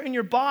suffer in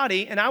your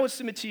body, and I would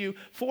submit to you,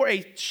 for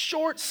a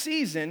short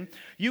season,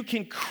 you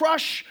can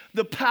crush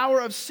the power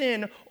of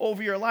sin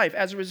over your life.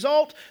 As a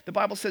result, the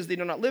Bible says they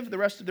do not live the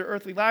rest of their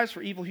earthly lives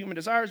for evil human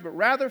desires, but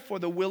rather for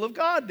the will of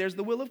God. There's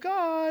the will of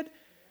God.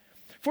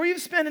 For you've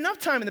spent enough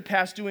time in the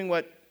past doing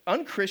what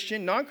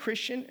unchristian,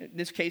 non-Christian, in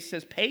this case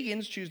says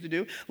pagans choose to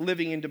do,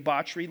 living in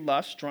debauchery,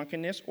 lust,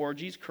 drunkenness,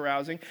 orgies,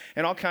 carousing,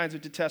 and all kinds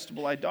of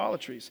detestable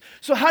idolatries.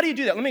 So how do you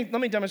do that?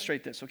 Let me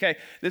demonstrate this, okay?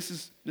 This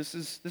is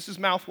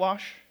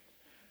mouthwash.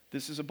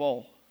 This is a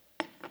bowl.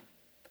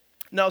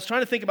 Now, I was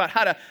trying to think about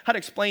how to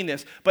explain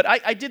this, but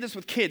I did this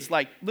with kids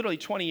like literally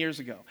 20 years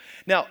ago.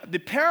 Now, the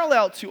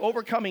parallel to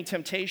overcoming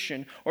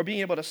temptation or being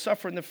able to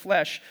suffer in the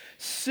flesh,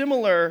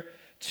 similar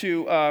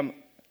to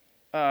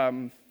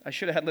I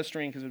should have had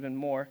Listerine because it would have been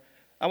more.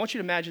 I want you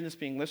to imagine this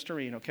being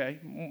Listerine, okay?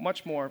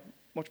 Much more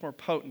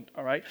potent,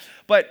 all right?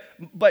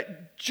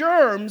 But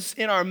germs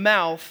in our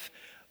mouth,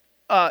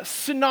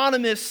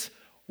 synonymous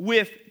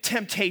with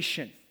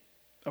temptation,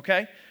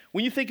 okay?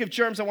 When you think of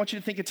germs, I want you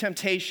to think of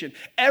temptation.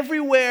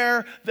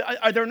 Everywhere,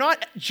 are there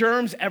not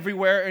germs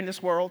everywhere in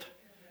this world?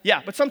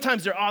 Yeah, but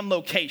sometimes they're on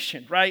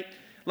location, right?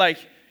 Like,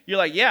 you're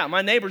like, yeah,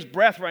 my neighbor's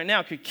breath right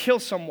now could kill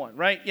someone,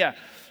 right? Yeah.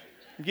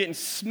 I'm getting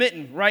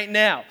smitten right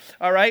now,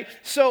 all right?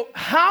 So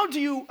how do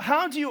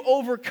you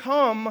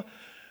overcome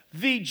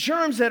the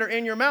germs that are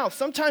in your mouth?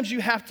 Sometimes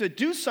you have to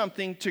do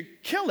something to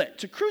kill it,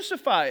 to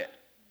crucify it,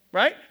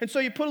 right? And so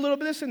you put a little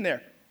bit of this in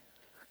there.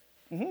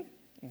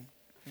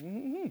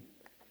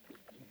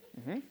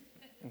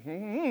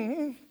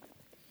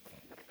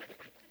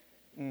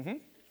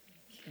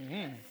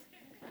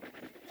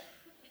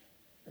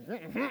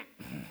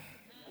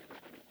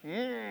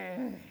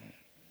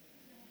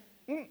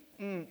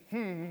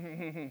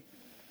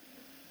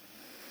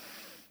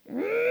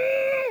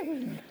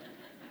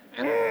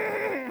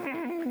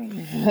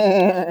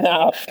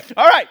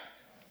 All right.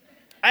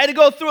 I had to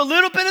go through a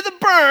little bit of the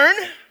burn.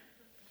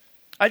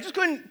 I just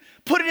couldn't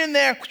put it in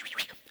there,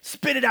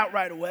 spit it out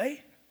right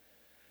away,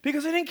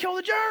 because it didn't kill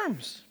the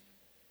germs.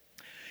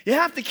 You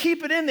have to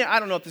keep it in there. I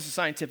don't know if this is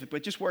scientific,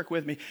 but just work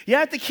with me. You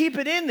have to keep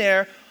it in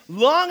there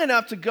long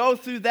enough to go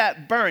through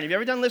that burn. Have you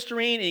ever done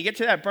Listerine and you get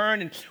to that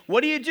burn, and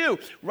what do?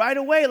 Right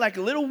away, like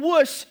a little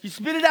wuss, you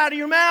spit it out of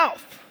your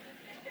mouth.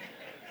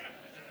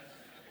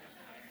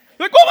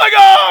 Like, oh my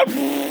God!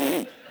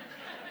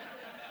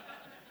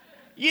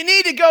 You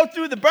need to go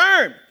through the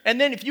burn. And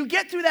then if you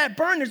get through that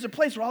burn, there's a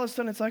place where all of a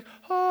sudden it's like,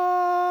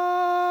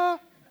 ah.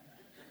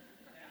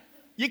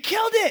 You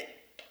killed it.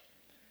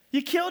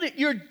 You killed it.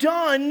 You're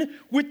done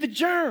with the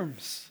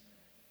germs.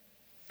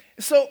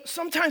 So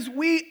sometimes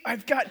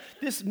I've got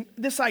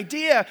this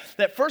idea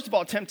that, first of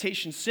all,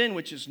 temptation's sin,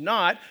 which is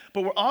not,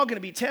 but we're all going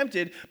to be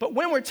tempted. But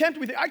when we're tempted,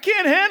 we think, I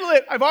can't handle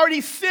it. I've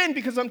already sinned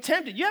because I'm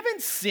tempted. You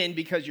haven't sinned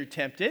because you're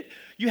tempted.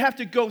 You have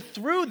to go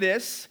through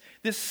this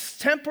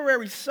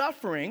temporary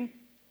suffering.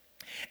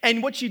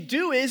 And what you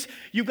do is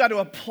you've got to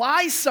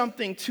apply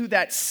something to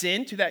that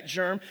sin, to that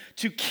germ,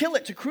 to kill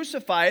it, to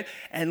crucify it,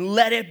 and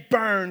let it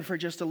burn for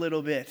just a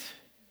little bit.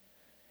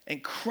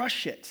 And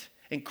crush it,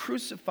 and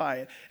crucify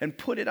it, and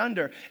put it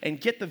under, and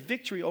get the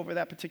victory over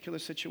that particular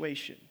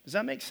situation. Does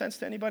that make sense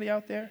to anybody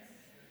out there?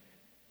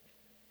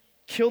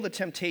 Kill the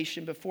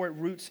temptation before it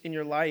roots in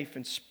your life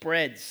and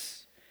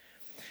spreads.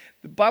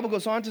 The Bible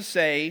goes on to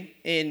say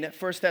in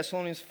 1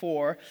 Thessalonians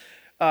 4,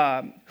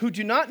 who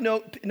do not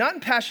in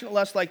passionate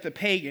lust like the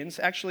pagans.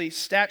 Actually,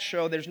 stats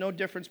show there's no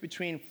difference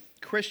between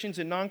Christians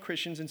and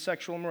non-Christians in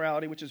sexual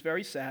immorality, which is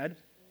very sad.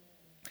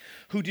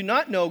 Who do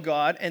not know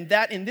God, and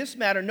that in this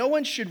matter no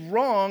one should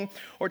wrong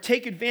or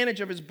take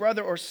advantage of his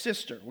brother or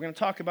sister. We're going to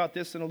talk about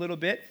this in a little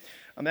bit.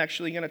 I'm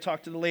actually going to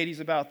talk to the ladies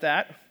about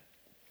that.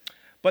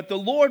 But the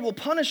Lord will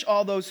punish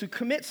all those who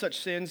commit such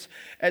sins,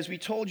 as we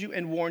told you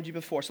and warned you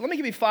before. So let me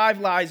give you 5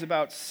 lies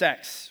about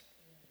sex.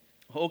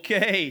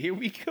 Okay, here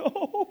we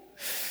go.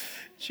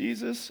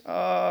 Jesus,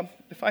 I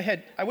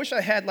wish I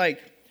had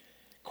like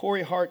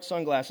Corey Hart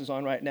sunglasses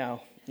on right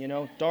now. You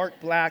know, dark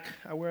black.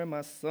 I wear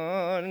my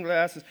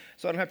sunglasses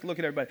so I don't have to look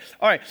at everybody.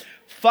 All right,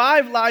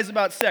 5 lies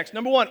about sex.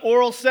 Number 1,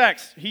 oral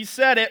sex. He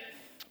said it.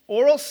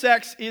 Oral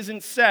sex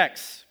isn't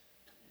sex.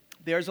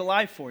 There's a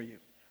lie for you,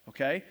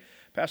 okay?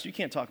 Pastor, you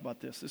can't talk about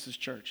this. This is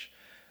church.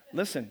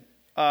 Listen,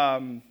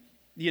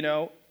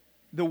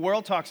 the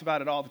world talks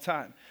about it all the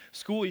time.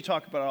 School, you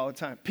talk about it all the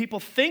time. People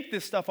think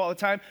this stuff all the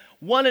time,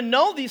 want to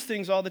know these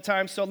things all the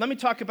time. So let me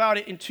talk about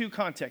it in 2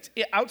 contexts.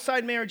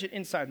 Outside marriage and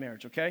inside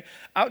marriage, okay?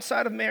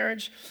 Outside of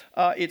marriage,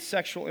 it's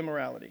sexual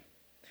immorality.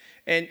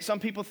 And some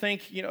people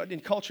think, in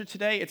culture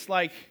today, it's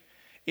like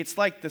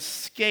the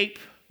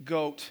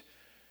scapegoat.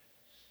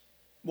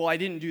 Well, I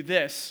didn't do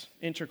this,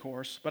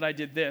 intercourse, but I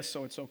did this,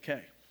 so it's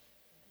okay.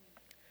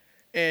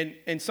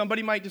 And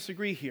somebody might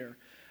disagree here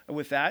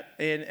with that,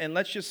 and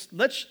let's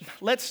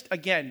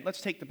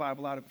take the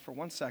Bible out of it for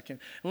 1 second,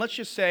 and let's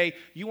just say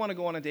you want to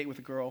go on a date with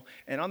a girl,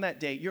 and on that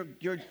date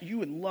you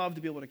would love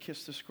to be able to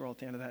kiss this girl at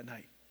the end of that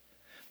night.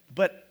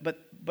 But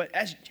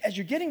as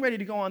you're getting ready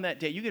to go on that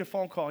date, you get a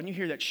phone call and you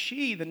hear that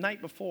she the night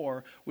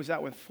before was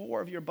out with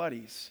 4 of your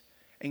buddies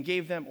and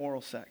gave them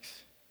oral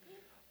sex.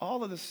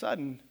 All of a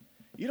sudden,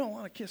 you don't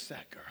want to kiss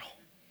that girl.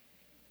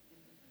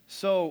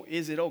 So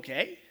is it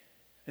okay?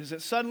 Is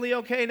it suddenly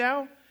okay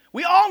now?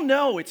 We all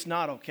know it's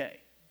not okay.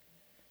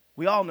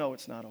 We all know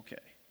it's not okay.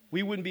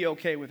 We wouldn't be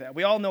okay with that.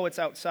 We all know it's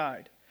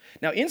outside.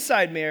 Now,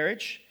 inside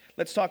marriage,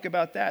 let's talk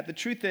about that. The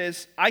truth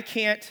is, I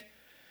can't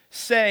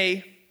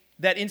say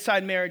that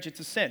inside marriage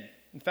it's a sin.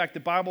 In fact, the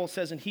Bible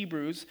says in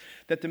Hebrews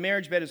that the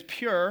marriage bed is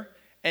pure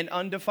and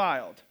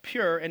undefiled.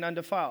 Pure and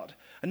undefiled.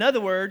 In other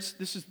words,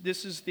 this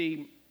is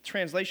the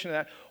translation of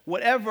that.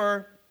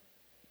 Whatever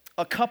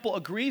a couple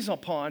agrees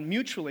upon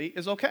mutually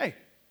is okay.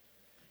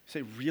 You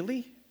say,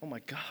 really? Oh my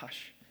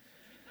gosh.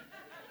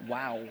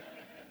 Wow.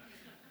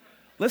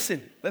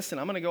 Listen,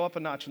 I'm going to go up a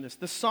notch on this.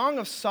 The Song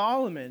of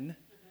Solomon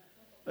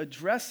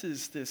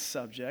addresses this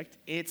subject.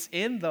 It's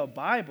in the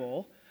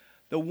Bible.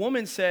 The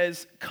woman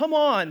says, "Come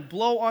on,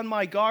 blow on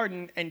my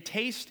garden and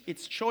taste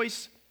its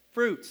choice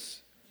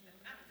fruits."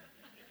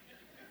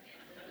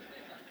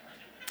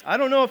 I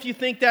don't know if you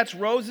think that's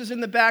roses in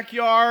the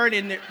backyard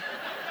and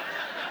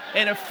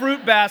a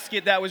fruit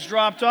basket that was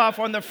dropped off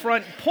on the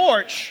front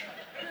porch,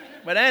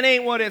 but that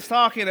ain't what it's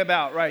talking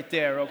about right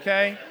there,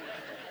 okay?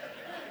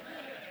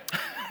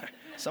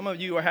 Some of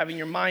you are having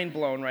your mind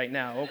blown right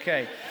now,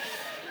 okay.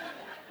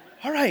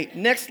 All right,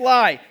 next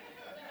lie.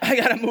 I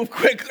got to move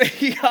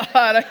quickly.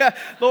 God,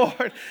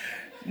 Lord,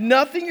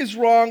 nothing is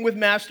wrong with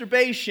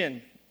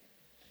masturbation.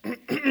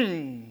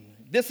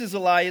 This is a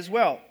lie as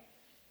well.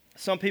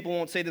 Some people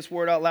won't say this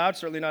word out loud,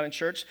 certainly not in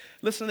church.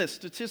 Listen to this.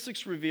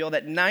 Statistics reveal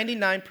that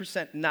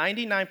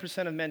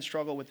 99% of men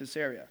struggle with this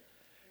area.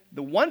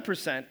 The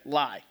 1%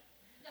 lie.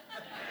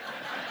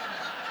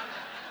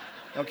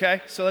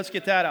 Okay, so let's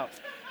get that out.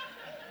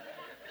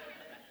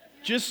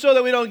 Just so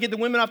that we don't get the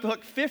women off the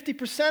hook,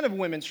 50% of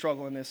women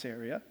struggle in this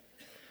area.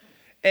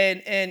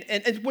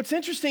 And what's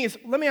interesting is,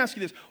 let me ask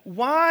you this.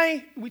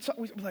 Why,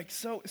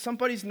 so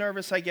somebody's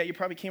nervous, I get. You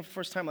probably came for the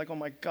first time like, oh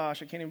my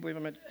gosh, I can't even believe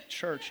I'm at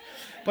church.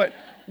 But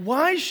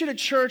why should a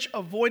church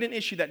avoid an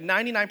issue that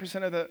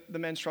 99% of the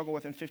men struggle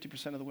with and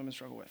 50% of the women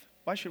struggle with?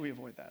 Why should we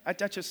avoid that?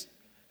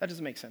 That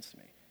doesn't make sense to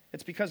me.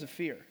 It's because of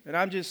fear. And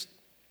I'm just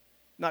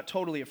not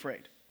totally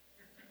afraid.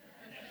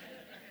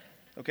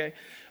 Okay?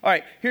 All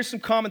right, here's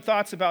some common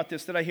thoughts about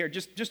this that I hear.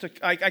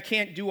 I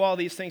can't do all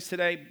these things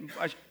today.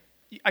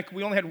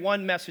 We only had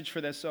one message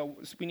for this, so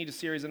we need a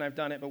series, and I've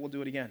done it, but we'll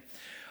do it again.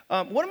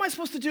 What am I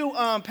supposed to do,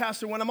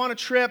 Pastor, when I'm on a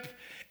trip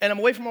and I'm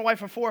away from my wife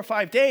for 4 or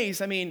 5 days?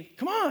 I mean,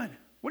 come on.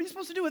 What are you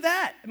supposed to do with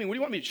that? I mean, what do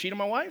you want me to cheat on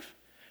my wife?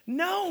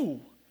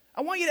 No.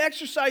 I want you to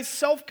exercise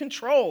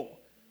self-control,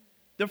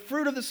 the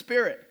fruit of the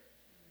Spirit.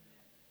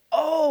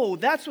 Oh,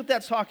 that's what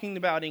that's talking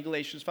about in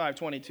Galatians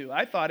 5:22.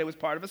 I thought it was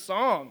part of a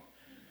song.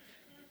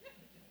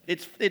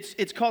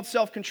 It's called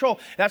self-control.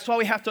 That's why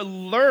we have to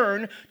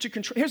learn to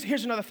control.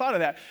 Here's another thought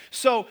of that.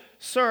 So,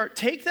 sir,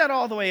 take that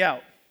all the way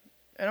out.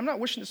 And I'm not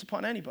wishing this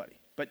upon anybody,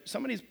 but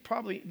somebody's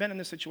probably been in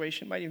this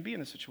situation, might even be in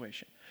this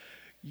situation.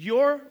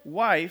 Your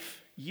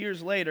wife,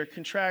 years later,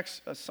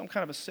 contracts some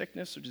kind of a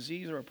sickness or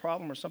disease or a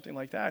problem or something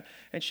like that,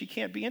 and she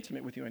can't be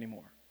intimate with you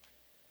anymore.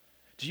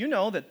 Do you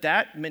know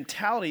that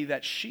mentality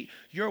that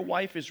your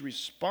wife is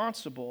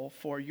responsible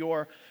for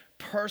your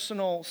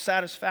personal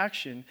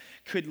satisfaction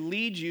could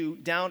lead you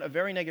down a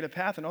very negative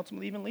path and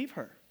ultimately even leave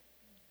her?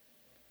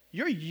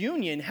 Your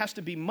union has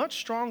to be much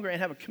stronger and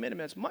have a commitment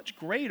that's much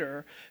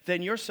greater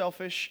than your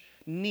selfish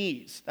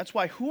needs. That's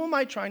why, who am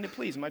I trying to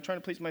please? Am I trying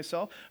to please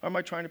myself or am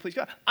I trying to please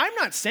God? I'm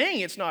not saying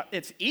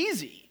it's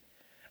easy.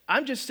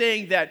 I'm just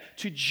saying that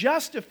to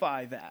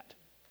justify that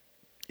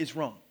is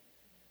wrong.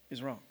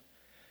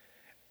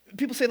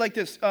 People say like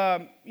this,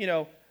 I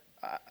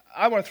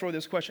want to throw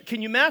this question.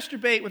 Can you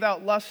masturbate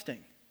without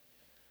lusting?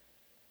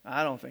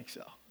 I don't think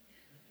so.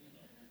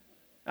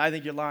 I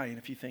think you're lying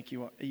if you think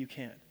you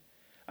can.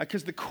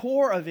 Because the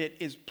core of it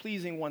is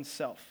pleasing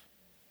oneself.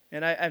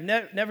 And I've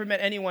never met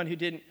anyone who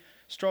didn't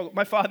struggle.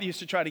 My father used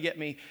to try to get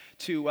me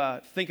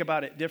to think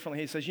about it differently.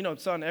 He says,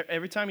 son,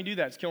 every time you do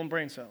that, it's killing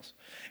brain cells.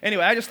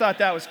 Anyway, I just thought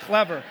that was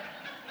clever.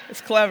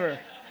 It's clever.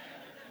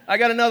 I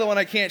got another one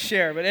I can't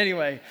share, but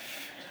anyway,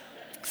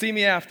 see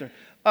me after.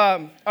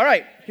 All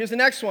right, here's the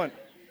next one.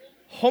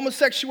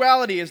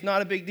 Homosexuality is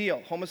not a big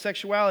deal.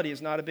 Homosexuality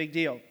is not a big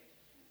deal.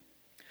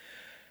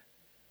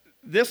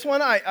 This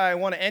one I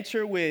want to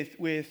enter with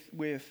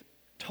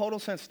total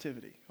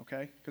sensitivity,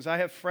 okay? Because I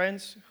have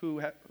friends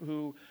who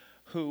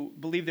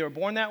believe they were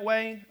born that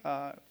way,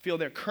 feel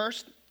they're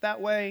cursed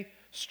that way,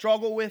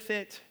 struggle with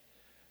it,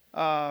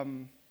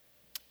 and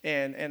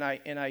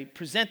I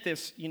present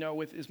this,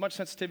 with as much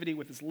sensitivity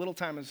with as little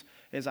time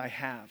as I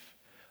have.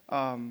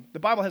 The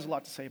Bible has a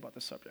lot to say about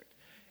this subject,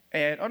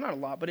 or not a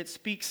lot, but it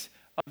speaks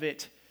of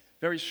it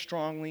very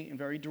strongly and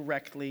very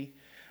directly.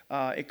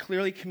 It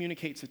clearly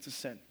communicates it's a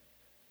sin.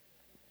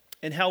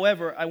 And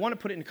however, I want to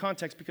put it in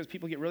context because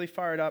people get really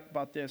fired up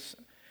about this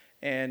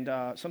and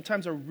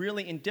sometimes are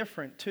really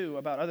indifferent, too,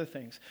 about other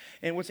things.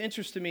 And what's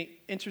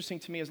interesting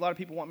to me is a lot of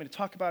people want me to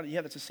talk about it. Yeah,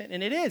 that's a sin.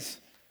 And it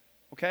is,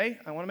 okay?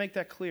 I want to make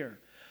that clear.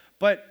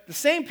 But the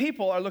same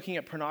people are looking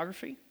at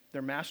pornography.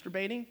 They're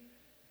masturbating.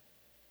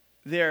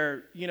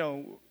 They're,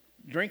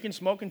 drinking,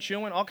 smoking,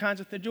 chewing,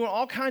 they're doing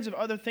all kinds of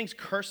other things,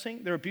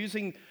 cursing. They're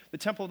abusing the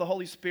temple of the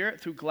Holy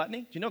Spirit through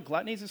gluttony. Do you know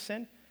gluttony is a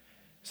sin? You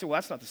say, well,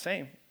 that's not the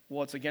same.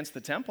 Well, it's against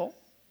the temple.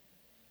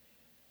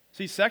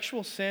 See,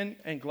 sexual sin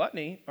and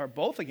gluttony are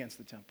both against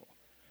the temple.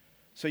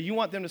 So you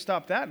want them to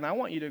stop that, and I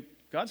want you to,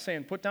 God's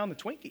saying, put down the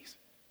Twinkies.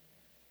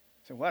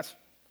 So, well,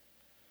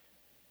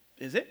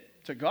 is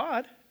it? To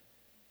God,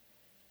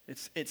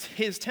 it's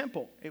His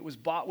temple. It was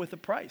bought with a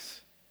price.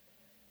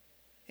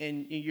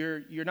 And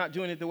you're not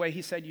doing it the way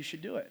He said you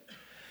should do it.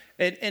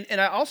 And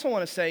I also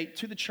want to say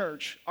to the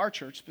church, our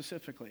church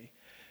specifically,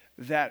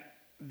 that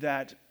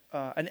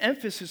an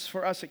emphasis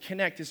for us at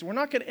Connect is we're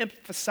not going to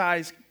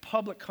emphasize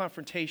public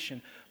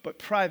confrontation, but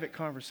private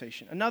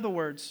conversation. In other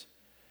words,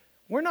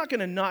 We're not going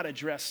to not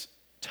address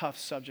tough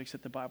subjects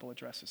that the Bible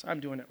addresses. I'm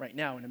doing it right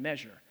now in a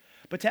measure.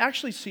 But to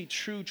actually see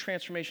true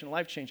transformation and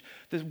life change,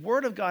 the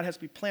Word of God has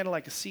to be planted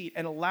like a seed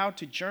and allowed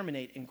to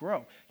germinate and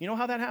grow. You know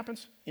how that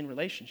happens? In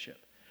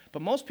relationship.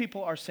 But most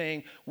people are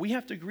saying, we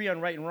have to agree on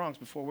right and wrongs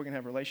before we're going to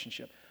have a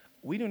relationship.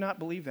 We do not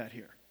believe that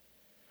here.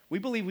 We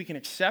believe we can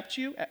accept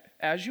you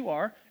as you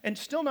are and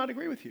still not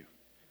agree with you.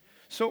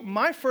 So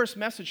my first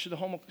message to the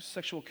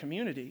homosexual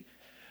community,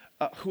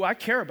 who I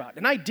care about,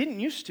 and I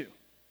didn't used to.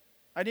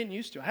 I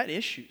had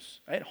issues.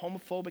 I had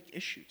homophobic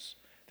issues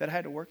that I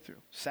had to work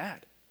through.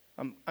 Sad.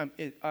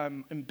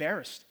 I'm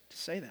embarrassed to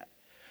say that.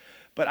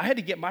 But I had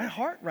to get my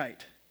heart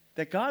right,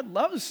 that God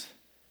loves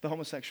the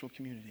homosexual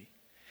community.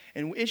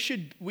 And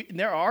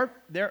there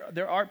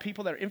are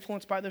people that are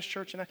influenced by this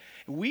church, and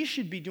we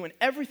should be doing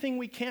everything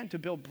we can to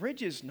build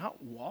bridges,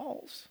 not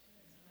walls.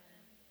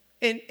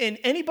 And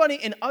anybody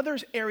in other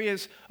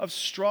areas of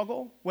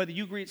struggle, whether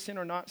you agree it's sin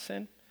or not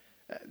sin,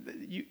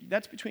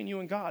 that's between you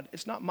and God.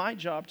 It's not my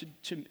job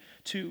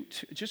to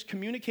just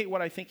communicate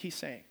what I think he's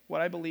saying,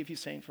 what I believe he's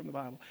saying from the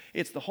Bible.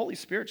 It's the Holy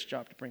Spirit's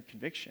job to bring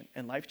conviction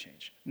and life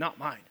change, not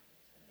mine.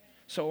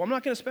 So I'm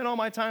not going to spend all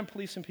my time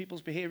policing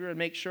people's behavior and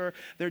make sure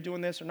they're doing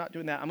this or not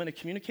doing that. I'm going to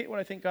communicate what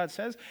I think God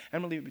says, and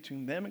I'm going to leave it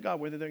between them and God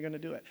whether they're going to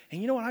do it.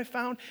 And you know what I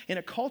found? In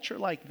a culture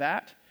like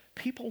that,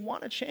 people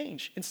want to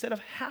change instead of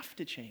have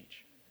to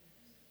change.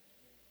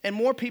 And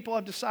more people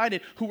have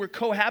decided who were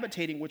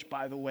cohabitating, which,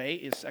 by the way,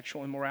 is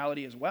sexual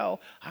immorality as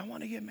well. I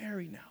want to get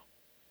married now.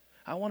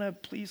 I want to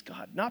please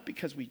God, not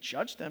because we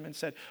judged them and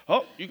said,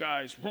 oh, you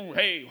guys,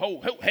 hey,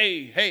 ho, ho,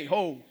 hey,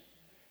 ho.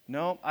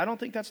 No, I don't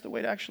think that's the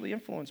way to actually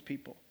influence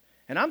people.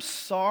 And I'm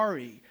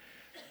sorry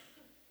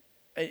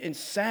and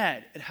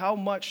sad at how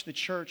much the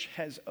church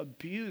has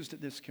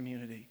abused this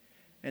community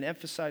and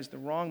emphasized the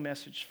wrong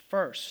message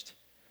first.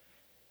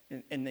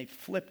 And they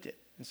flipped it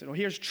and said, well,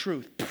 here's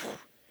truth.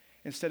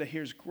 Instead of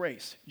here's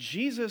grace.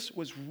 Jesus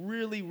was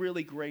really,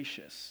 really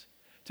gracious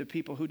to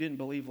people who didn't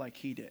believe like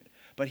he did.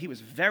 But he was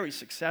very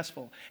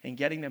successful in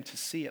getting them to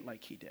see it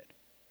like he did.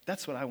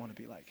 That's what I want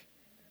to be like.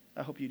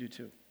 I hope you do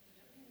too.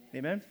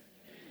 Amen?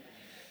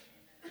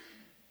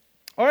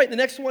 All right, the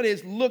next one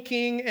is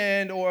looking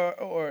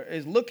or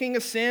is looking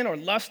a sin or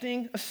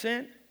lusting a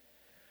sin.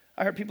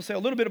 I heard people say a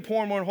little bit of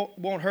porn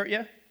won't hurt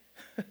you.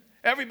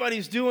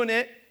 Everybody's doing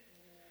it.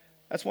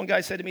 That's one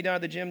guy said to me down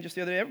at the gym just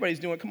the other day, everybody's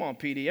doing it. Come on,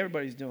 PD,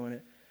 everybody's doing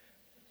it.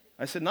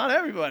 I said, not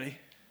everybody.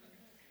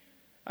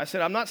 I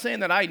said, I'm not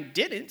saying that I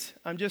didn't.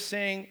 I'm just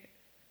saying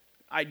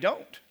I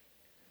don't.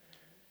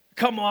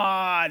 Come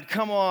on.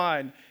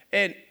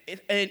 And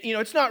you know,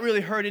 it's not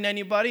really hurting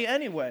anybody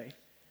anyway.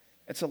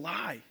 It's a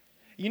lie.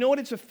 You know what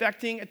it's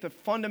affecting at the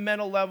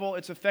fundamental level?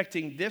 It's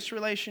affecting this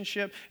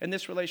relationship and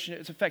this relationship.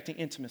 It's affecting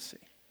intimacy.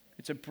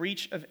 It's a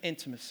breach of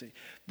intimacy.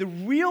 The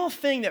real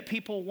thing that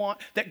people want,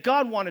 that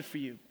God wanted for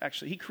you,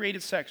 actually, he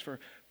created sex for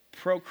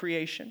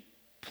procreation,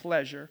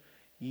 pleasure,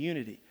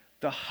 unity.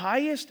 The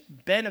highest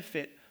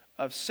benefit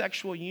of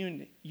sexual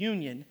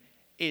union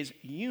is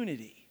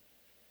unity.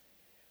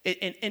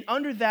 And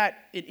under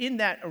that, in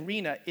that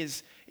arena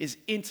is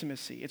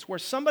intimacy. It's where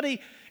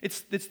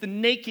it's the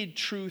naked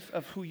truth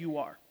of who you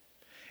are.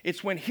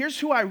 It's when here's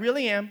who I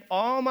really am,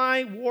 all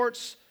my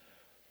warts,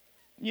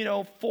 you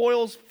know,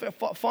 foils,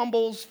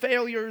 fumbles,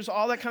 failures,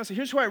 all that kind of stuff.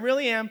 Here's who I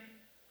really am.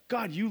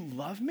 God, you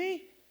love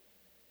me?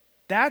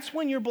 That's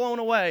when you're blown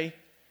away,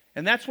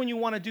 and that's when you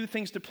want to do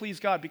things to please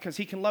God because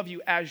he can love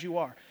you as you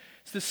are.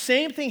 It's the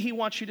same thing he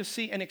wants you to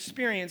see and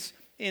experience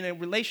in a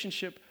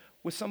relationship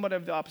with somebody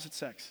of the opposite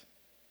sex.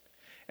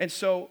 And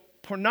so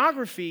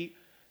pornography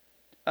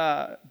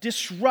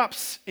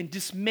disrupts and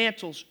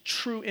dismantles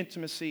true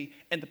intimacy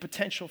and the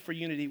potential for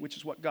unity, which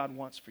is what God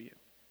wants for you.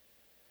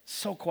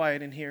 So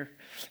quiet in here.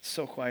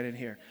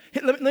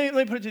 Let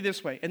me put it to you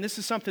this way, and this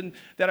is something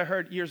that I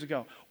heard years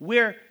ago.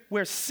 Where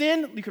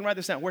sin, you can write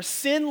this down, where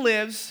sin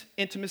lives,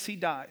 intimacy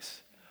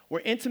dies.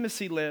 Where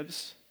intimacy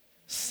lives,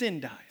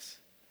 sin dies.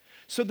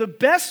 So the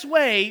best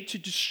way to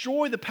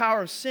destroy the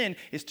power of sin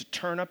is to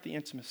turn up the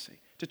intimacy.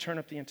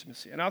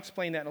 And I'll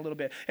explain that in a little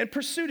bit. And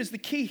pursuit is the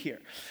key here.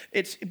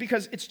 It's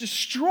because it's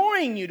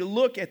destroying you to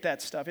look at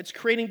that stuff. It's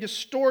creating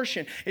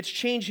distortion. It's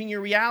changing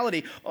your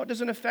reality. Oh, it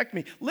doesn't affect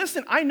me.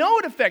 Listen, I know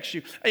it affects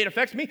you. It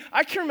affects me.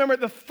 I can remember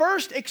the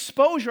first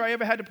exposure I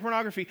ever had to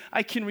pornography.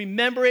 I can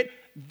remember it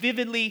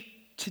vividly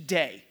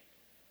today.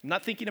 I'm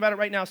not thinking about it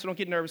right now, so don't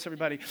get nervous,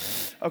 everybody.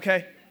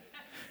 Okay?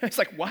 It's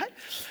like, what?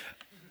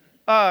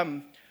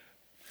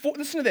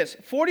 Listen to this.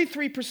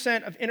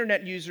 43% of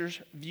internet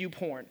users view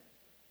porn.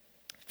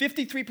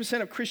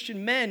 53% of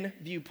Christian men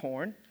view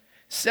porn.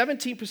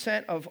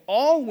 17% of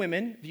all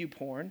women view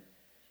porn.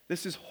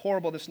 This is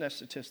horrible, this next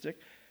statistic.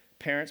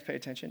 Parents, pay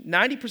attention.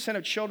 90%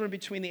 of children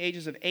between the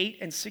ages of 8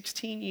 and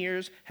 16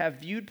 years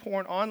have viewed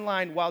porn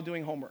online while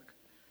doing homework.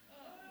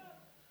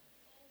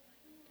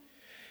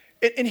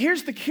 And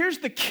here's the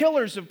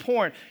killers of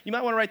porn. You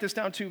might want to write this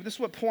down too. This is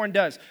what porn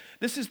does.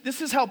 This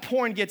is how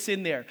porn gets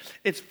in there.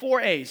 It's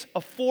 4 A's.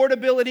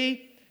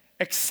 Affordability,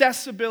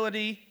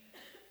 accessibility,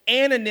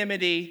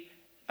 anonymity,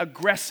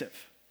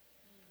 aggressive.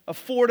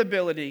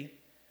 affordability,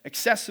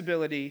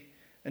 accessibility,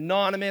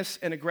 anonymous,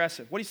 and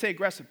aggressive. What do you say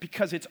aggressive?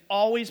 Because it's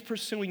always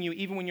pursuing you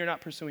even when you're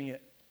not pursuing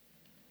it.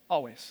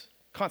 Always.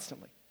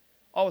 Constantly.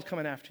 Always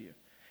coming after you.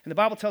 And the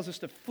Bible tells us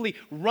to flee.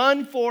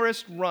 Run,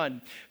 Forrest,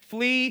 run.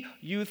 Flee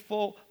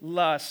youthful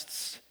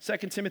lusts.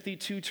 2 Timothy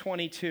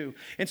 2:22.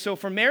 And so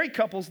for married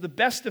couples, the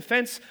best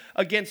defense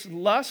against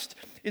lust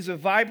is a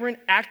vibrant,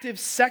 active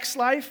sex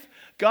life.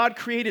 God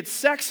created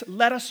sex.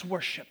 Let us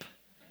worship.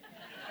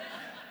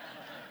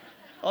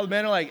 All the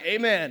men are like,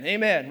 amen,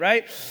 amen,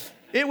 right?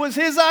 It was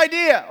his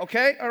idea,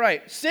 okay? All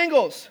right.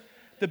 Singles.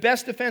 The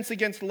best defense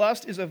against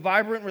lust is a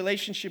vibrant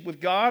relationship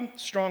with God,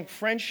 strong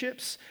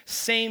friendships,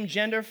 same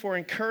gender for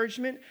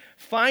encouragement,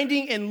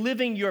 finding and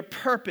living your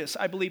purpose.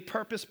 I believe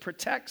purpose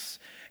protects,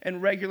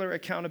 and regular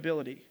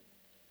accountability.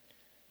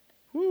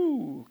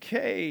 Whew,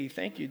 okay.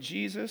 Thank you,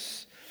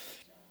 Jesus.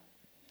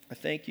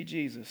 Thank you,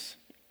 Jesus.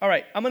 All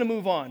right, I'm going to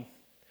move on.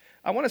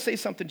 I want to say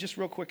something just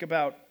real quick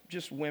about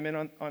just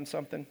women on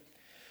something.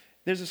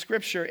 There's a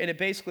scripture, and it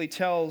basically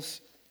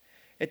tells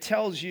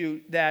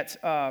you that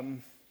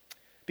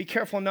be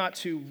careful not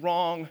to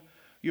wrong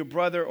your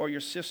brother or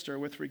your sister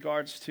with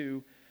regards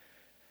to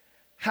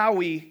how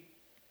we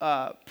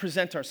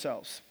present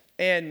ourselves.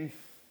 And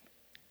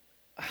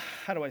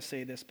how do I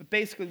say this? But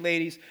basically,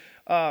 ladies,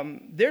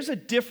 there's a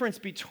difference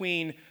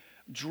between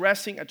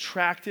dressing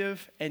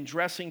attractive and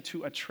dressing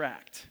to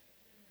attract.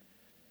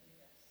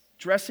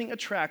 Dressing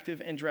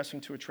attractive and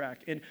dressing to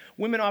attract. And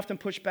women often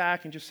push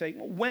back and just say,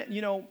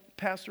 well,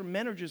 Pastor,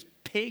 men are just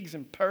pigs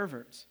and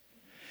perverts.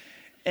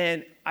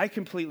 And I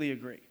completely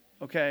agree,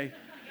 okay?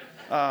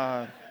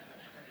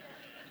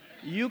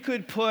 You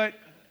could put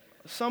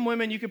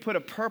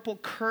a purple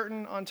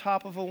curtain on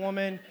top of a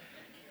woman,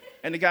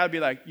 and the guy would be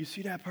like, you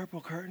see that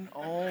purple curtain?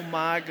 Oh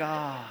my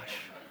gosh.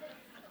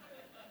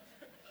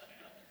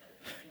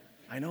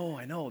 I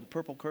know, the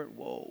purple curtain,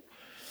 whoa.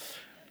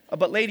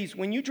 But ladies,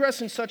 when you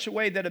dress in such a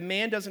way that a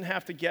man doesn't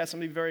have to guess, I'm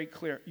going to be very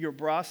clear, your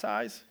bra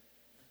size,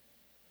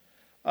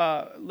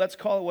 let's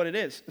call it what it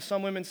is.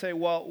 Some women say,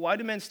 well, why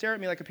do men stare at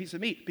me like a piece of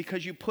meat?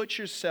 Because you put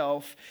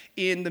yourself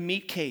in the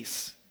meat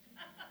case.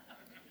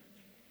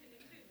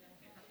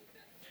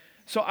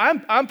 So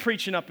I'm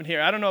preaching up in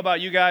here. I don't know about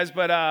you guys,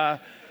 but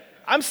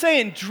I'm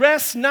saying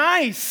dress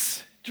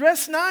nice.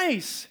 Dress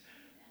nice.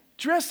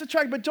 Dress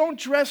attract, but don't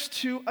dress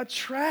to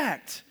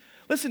attract.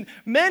 Listen,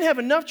 men have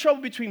enough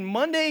trouble between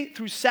Monday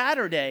through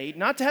Saturday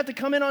not to have to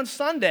come in on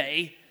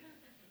Sunday,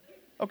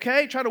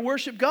 okay, try to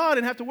worship God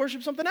and have to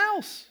worship something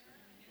else.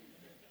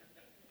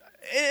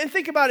 And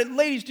think about it,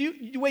 ladies,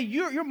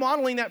 you're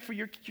modeling that for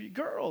your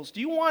girls.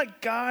 Do you want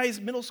guys,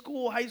 middle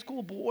school, high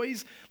school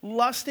boys,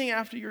 lusting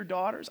after your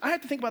daughters? I have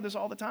to think about this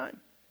all the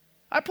time.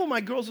 I pulled my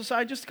girls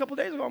aside just a couple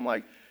days ago. I'm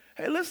like,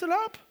 hey, listen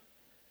up.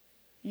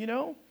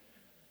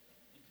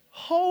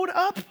 Hold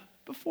up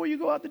before you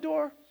go out the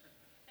door.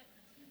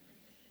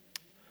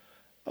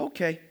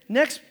 Okay,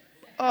 next,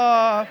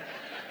 last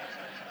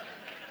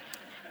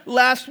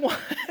one.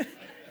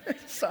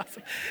 It's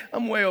awesome.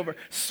 I'm way over.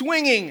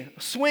 Swinging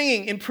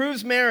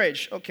improves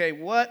marriage. Okay,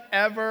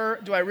 whatever.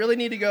 Do I really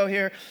need to go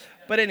here?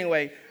 But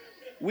anyway,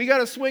 we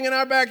got a swing in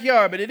our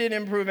backyard, but it didn't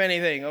improve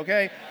anything,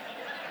 okay?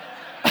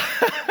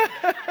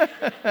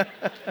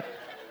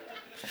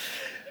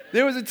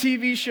 There was a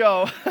TV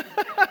show.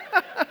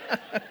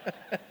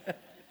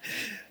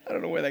 I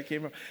don't know where that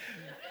came from.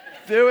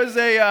 There was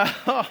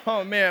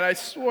oh man, I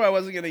swore I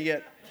wasn't going to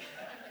get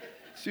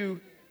to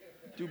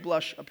do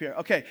blush up here.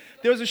 Okay,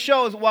 there was a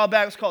show a while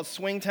back, it was called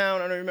Swing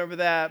Town. I don't remember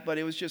that, but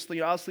it was just,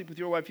 I'll sleep with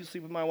your wife, you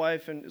sleep with my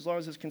wife, and as long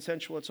as it's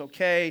consensual, it's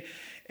okay.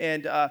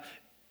 And,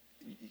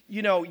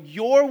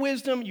 your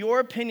wisdom, your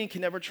opinion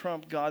can never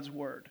trump God's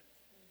word.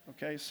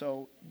 Okay,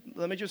 so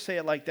let me just say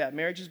it like that.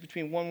 Marriage is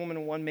between one woman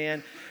and one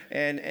man,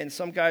 and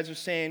some guys are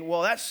saying,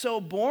 well, that's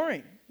so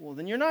boring. Well,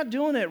 then you're not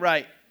doing it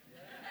right.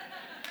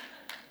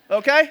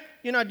 Okay?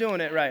 You're not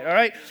doing it right, all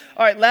right?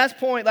 All right, last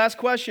point, last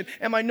question.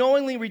 Am I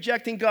knowingly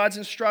rejecting God's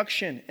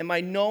instruction? Am I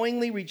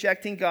knowingly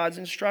rejecting God's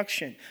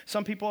instruction?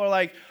 Some people are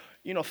like,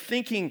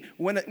 thinking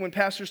when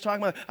pastor's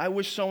talking about, I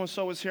wish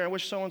so-and-so was here, I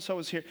wish so-and-so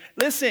was here.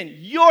 Listen,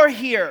 you're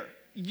here.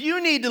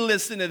 You need to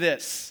listen to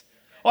this.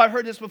 Oh, I've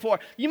heard this before.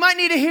 You might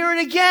need to hear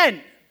it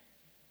again.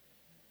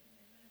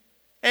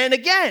 And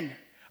again.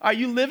 Are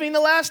you living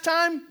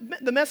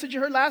the message you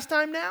heard last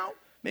time now?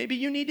 Maybe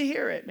you need to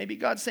hear it. Maybe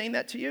God's saying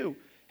that to you.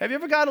 Have you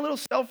ever got a little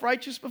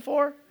self-righteous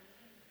before?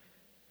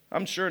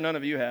 I'm sure none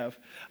of you have.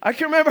 I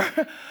can remember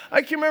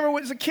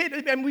as a kid,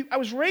 and I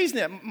was raised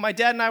in it. My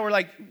dad and I were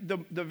like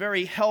the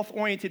very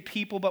health-oriented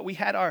people, but we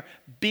had our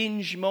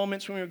binge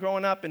moments when we were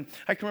growing up, and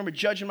I can remember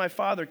judging my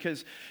father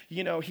because,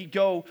 he'd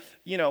go,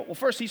 well,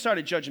 first he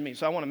started judging me,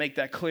 so I want to make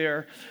that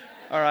clear,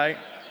 all right?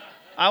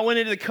 I went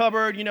into the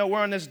cupboard, we're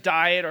on this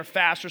diet or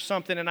fast or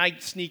something, and I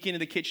sneak into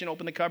the kitchen,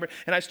 open the cupboard,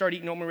 and I start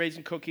eating oatmeal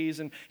raisin cookies,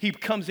 and he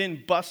comes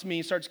in, busts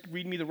me, starts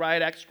reading me the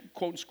riot act,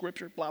 quoting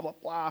scripture, blah, blah,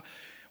 blah.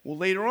 Well,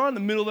 later on, in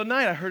the middle of the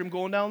night, I heard him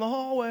going down the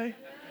hallway.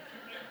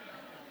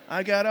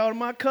 I got out of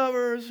my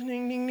covers,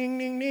 ding, ding, ding,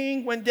 ding,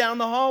 ding, went down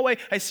the hallway.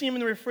 I see him in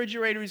the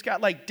refrigerator. He's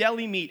got like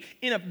deli meat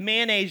in a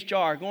mayonnaise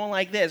jar going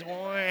like this.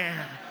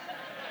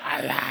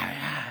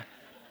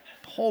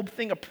 Whole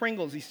thing of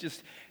Pringles. He's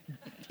just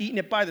eating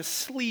it by the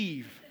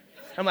sleeve.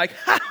 I'm like,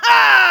 ha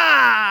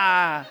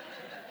ha!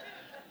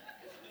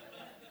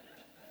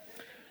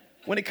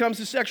 When it comes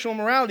to sexual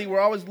immorality, we're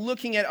always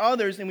looking at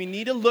others, and we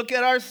need to look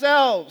at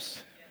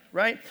ourselves,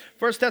 right?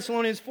 1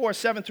 Thessalonians 4,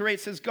 7-8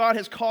 says, God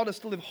has called us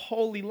to live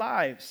holy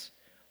lives.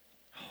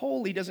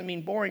 Holy doesn't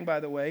mean boring,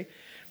 by the way.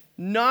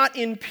 Not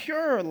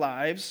impure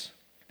lives.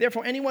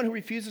 Therefore, anyone who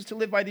refuses to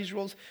live by these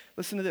rules,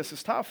 listen to this,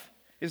 it's tough,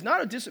 is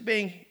not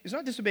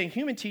disobeying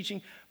human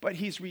teaching, but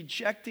he's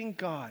rejecting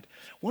God.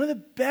 One of the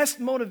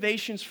best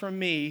motivations for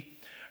me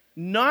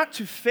not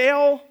to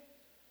fail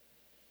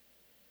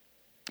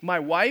my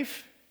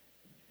wife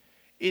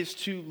is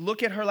to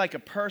look at her like a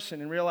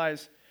person and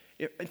realize,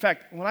 in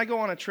fact, when I go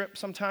on a trip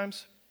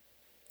sometimes,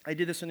 I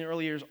did this in the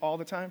early years all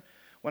the time,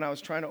 when I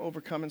was trying to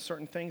overcome in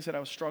certain things that I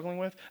was struggling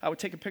with, I would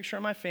take a picture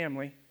of my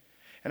family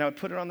and I would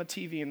put it on the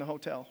TV in the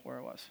hotel where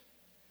I was.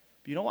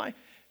 But you know why?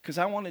 Because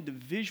I wanted to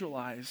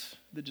visualize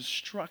the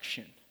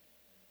destruction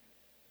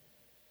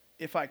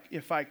if I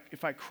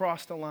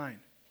crossed the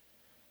line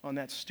on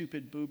that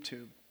stupid boob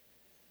tube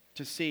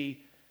to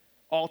see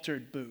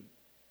altered boob.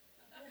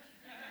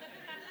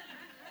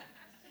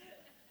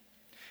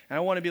 And I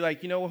want to be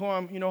like, you know how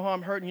I'm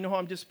hurting, you know how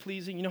I'm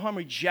displeasing, you know how I'm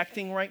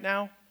rejecting right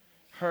now?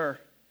 Her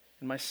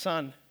and my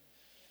son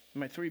and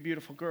my 3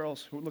 beautiful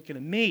girls who are looking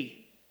at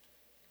me.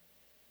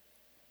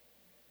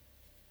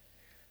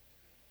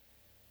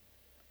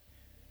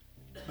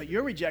 But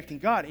you're rejecting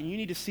God, and you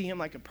need to see him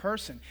like a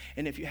person.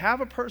 And if you have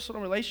a personal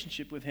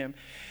relationship with him,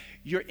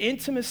 your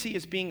intimacy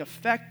is being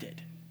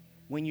affected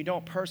when you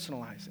don't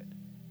personalize it.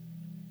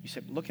 You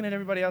said, looking at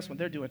everybody else, what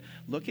they're doing,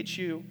 look at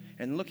you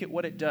and look at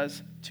what it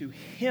does to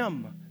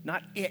him,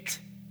 not it.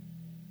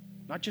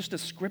 Not just a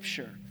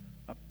scripture,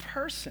 a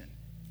person.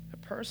 A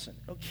person.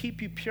 It'll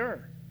keep you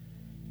pure.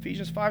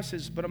 Ephesians 5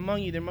 says, but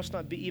among you there must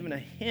not be even a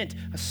hint,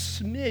 a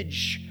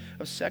smidge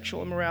of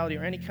sexual immorality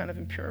or any kind of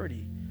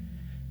impurity.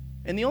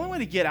 And the only way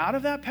to get out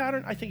of that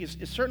pattern, I think, is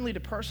certainly to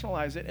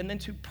personalize it and then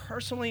to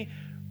personally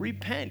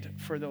repent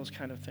for those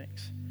kind of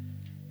things.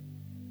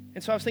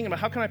 And so I was thinking about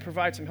how can I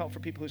provide some help for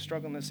people who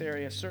struggle in this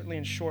area, certainly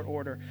in short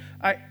order.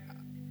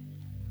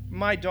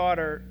 My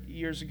daughter,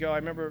 years ago, I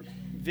remember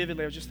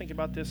vividly, I was just thinking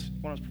about this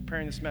when I was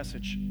preparing this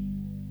message.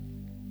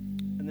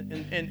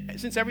 And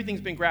since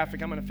everything's been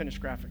graphic, I'm going to finish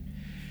graphic.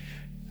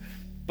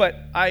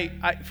 But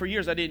for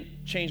years, I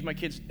didn't change my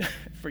kids,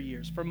 for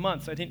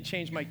months, I didn't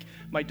change my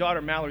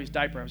daughter Mallory's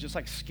diaper. I was just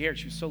like scared.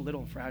 She was so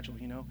little and fragile,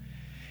 you know.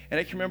 And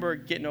I can remember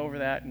getting over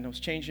that, and I was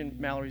changing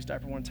Mallory's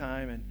diaper one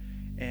time, and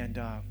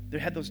they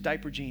had those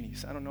diaper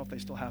genies. I don't know if they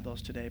still have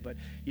those today, but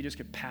you just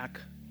could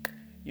pack,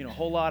 a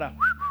whole lot of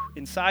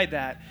inside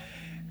that,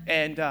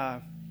 and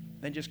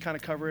then just kind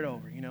of cover it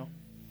over, you know.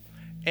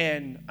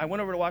 And I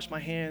went over to wash my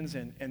hands,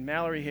 and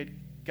Mallory had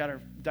got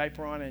her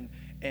diaper on,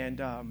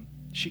 and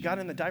she got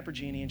in the diaper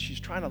genie, and she's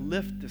trying to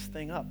lift this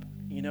thing up,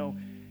 you know,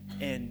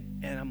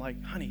 and I'm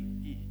like, honey,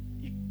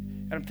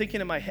 and I'm thinking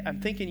in my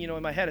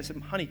head, I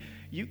said, honey,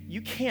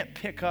 you can't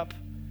pick up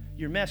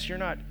your mess. You're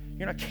not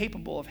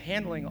capable of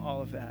handling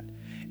all of that.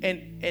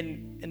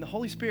 And the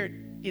Holy Spirit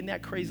in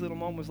that crazy little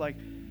moment was like,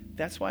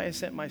 that's why I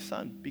sent my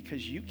son,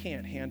 because you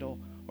can't handle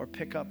or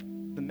pick up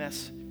the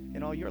mess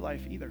in all your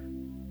life either.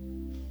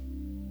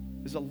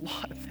 There's a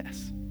lot of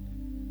mess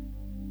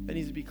that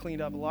needs to be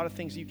cleaned up, a lot of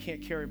things you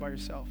can't carry by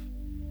yourself.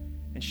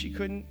 And she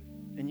couldn't,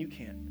 and you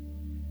can't.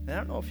 And I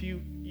don't know if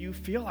you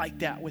feel like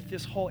that with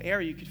this whole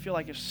area. You could feel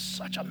like it's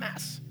such a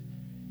mess.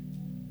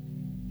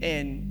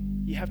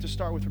 And you have to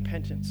start with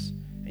repentance.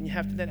 And you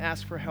have to then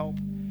ask for help.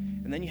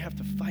 And then you have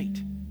to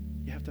fight.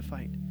 You have to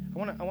fight. I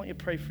want you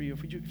to pray for you.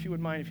 If you would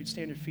mind, if you'd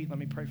stand on your feet, let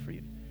me pray for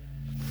you.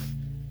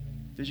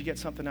 Did you get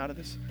something out of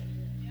this?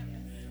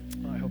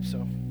 Oh, I hope so.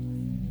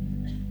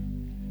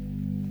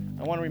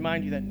 I want to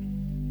remind you that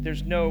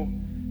there's no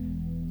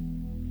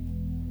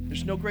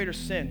greater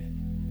sin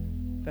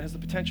that has the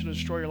potential to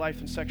destroy your life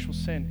than sexual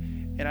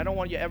sin. And I don't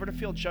want you ever to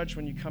feel judged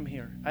when you come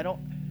here. I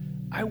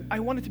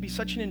want it to be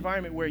such an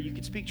environment where you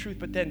could speak truth,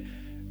 but then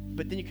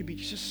you could be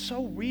just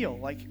so real.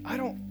 Like, I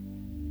hope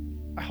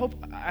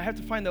I have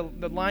to find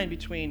the line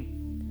between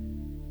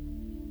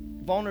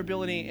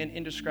vulnerability and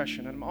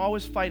indiscretion. And I'm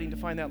always fighting to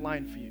find that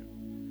line for you.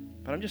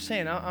 But I'm just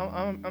saying,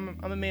 I'm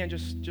a man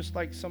just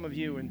like some of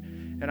you,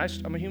 and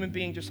I'm a human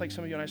being just like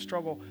some of you, and I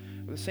struggle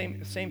with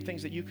the same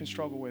things that you can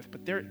struggle with.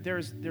 But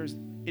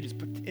it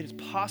is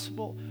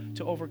possible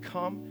to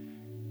overcome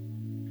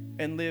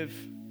and live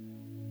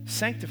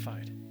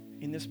sanctified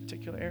in this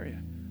particular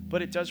area.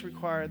 But it does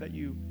require that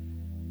you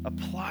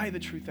apply the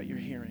truth that you're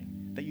hearing,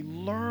 that you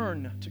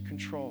learn to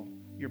control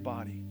your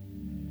body,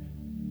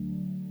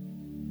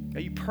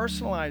 that you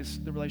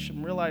personalize the relationship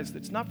and realize that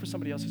it's not for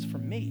somebody else, it's for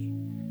me.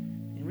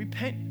 And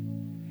repent.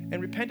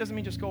 And repent doesn't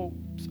mean just go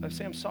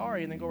say I'm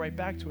sorry and then go right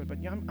back to it.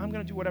 But yeah, I'm going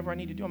to do whatever I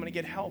need to do. I'm going to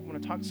get help. I'm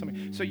going to talk to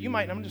somebody. So you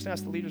might, and I'm just going to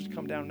ask the leaders to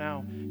come down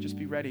now. Just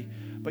be ready.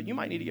 But you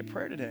might need to get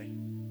prayer today.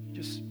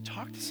 Just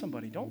talk to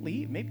somebody. Don't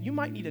leave. Maybe you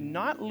might need to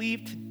not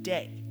leave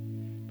today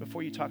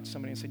before you talk to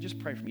somebody and say, just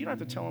pray for me. You don't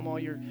have to tell them all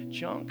your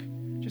junk.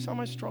 Just tell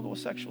them I struggle with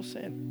sexual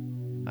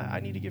sin. I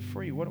need to get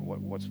free.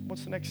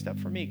 What's the next step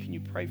for me? Can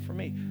you pray for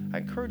me? I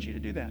encourage you to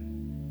do that.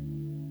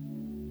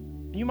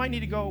 You might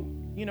need to go,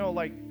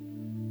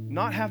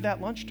 not have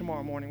that lunch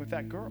tomorrow morning with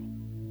that girl.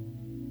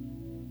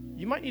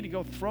 You might need to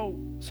go throw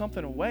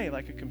something away,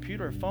 like a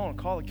computer or phone,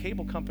 call a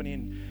cable company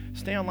and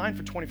stay online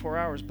for 24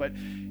 hours, but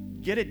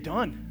get it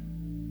done.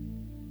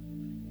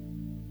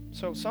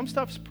 So some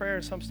stuff is prayer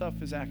and some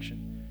stuff is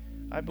action.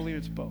 I believe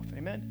it's both.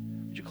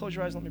 Amen? Would you close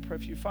your eyes and let me pray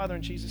for you? Father,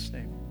 in Jesus'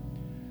 name,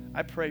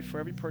 I pray for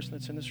every person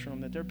that's in this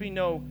room that there be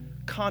no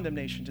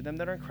condemnation to them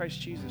that are in Christ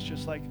Jesus,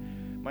 just like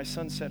my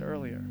son said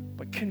earlier,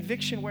 but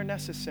conviction where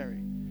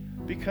necessary,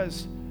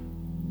 because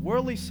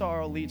worldly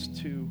sorrow leads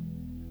to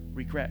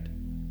regret.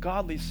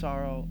 Godly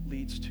sorrow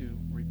leads to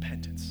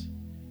repentance.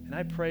 And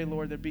I pray,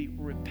 Lord, there be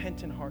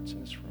repentant hearts in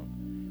this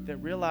room that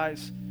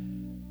realize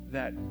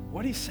that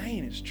what he's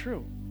saying is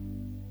true.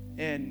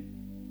 And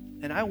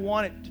I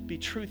want it to be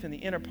truth in the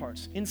inner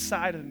parts,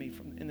 inside of me,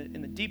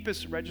 in the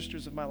deepest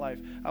registers of my life.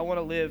 I want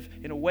to live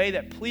in a way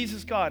that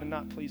pleases God and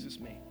not pleases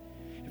me.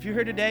 If you're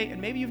here today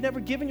and maybe you've never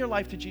given your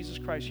life to Jesus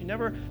Christ, you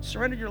never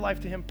surrendered your life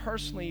to him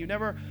personally, you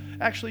never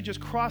actually just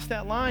crossed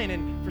that line,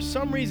 and for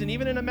some reason,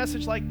 even in a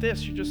message like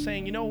this, you're just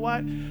saying, you know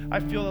what? I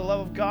feel the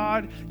love of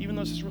God, even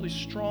though this is really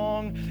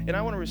strong, and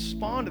I want to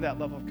respond to that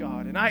love of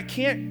God. And I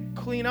can't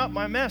clean up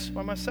my mess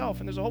by myself,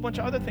 and there's a whole bunch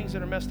of other things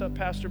that are messed up,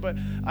 Pastor, but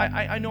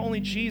I know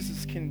only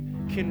Jesus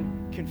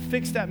can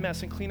fix that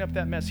mess and clean up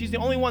that mess. He's the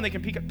only one that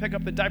can pick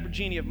up the diaper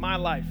genie of my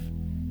life.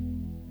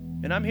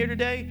 And I'm here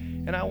today,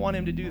 and I want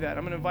him to do that.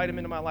 I'm going to invite him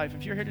into my life.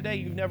 If you're here today,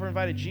 you've never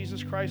invited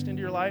Jesus Christ into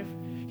your life,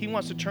 he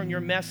wants to turn your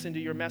mess into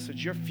your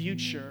message. Your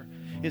future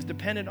is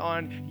dependent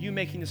on you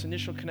making this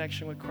initial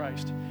connection with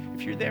Christ.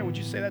 If you're there, would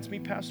you say, that's me,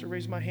 Pastor?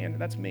 Raise my hand.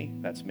 That's me.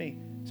 That's me.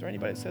 Is there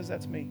anybody that says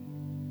that's me?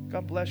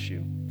 God bless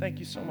you. Thank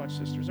you so much,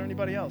 sister. Is there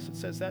anybody else that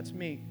says that's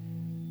me?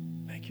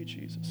 Thank you,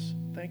 Jesus.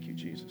 Thank you,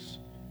 Jesus.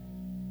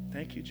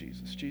 Thank you,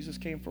 Jesus. Jesus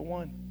came for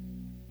one.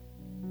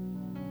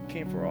 He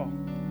came for all.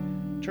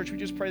 Church,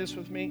 would you just pray this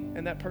with me?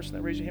 And that person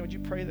that raised your hand, would you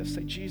pray this?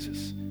 Say,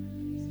 Jesus,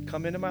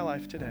 come into my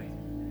life today.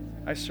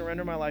 I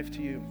surrender my life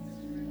to you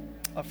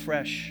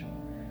afresh,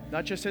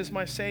 not just as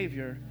my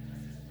Savior,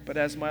 but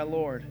as my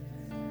Lord.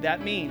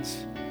 That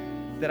means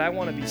that I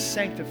want to be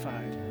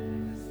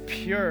sanctified,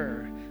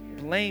 pure,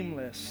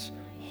 blameless,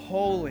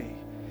 holy.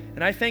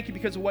 And I thank you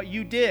because of what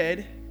you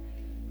did,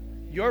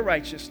 your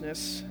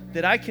righteousness,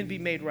 that I can be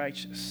made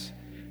righteous.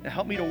 Now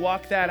help me to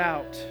walk that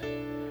out,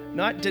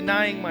 not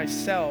denying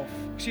myself,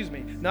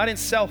 not in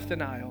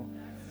self-denial,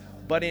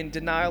 but in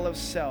denial of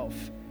self,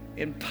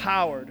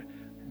 empowered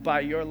by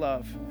your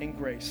love and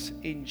grace.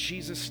 In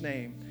Jesus'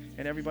 name.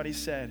 And everybody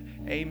said,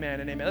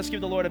 amen and amen. Let's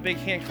give the Lord a big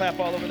hand clap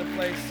all over the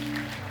place.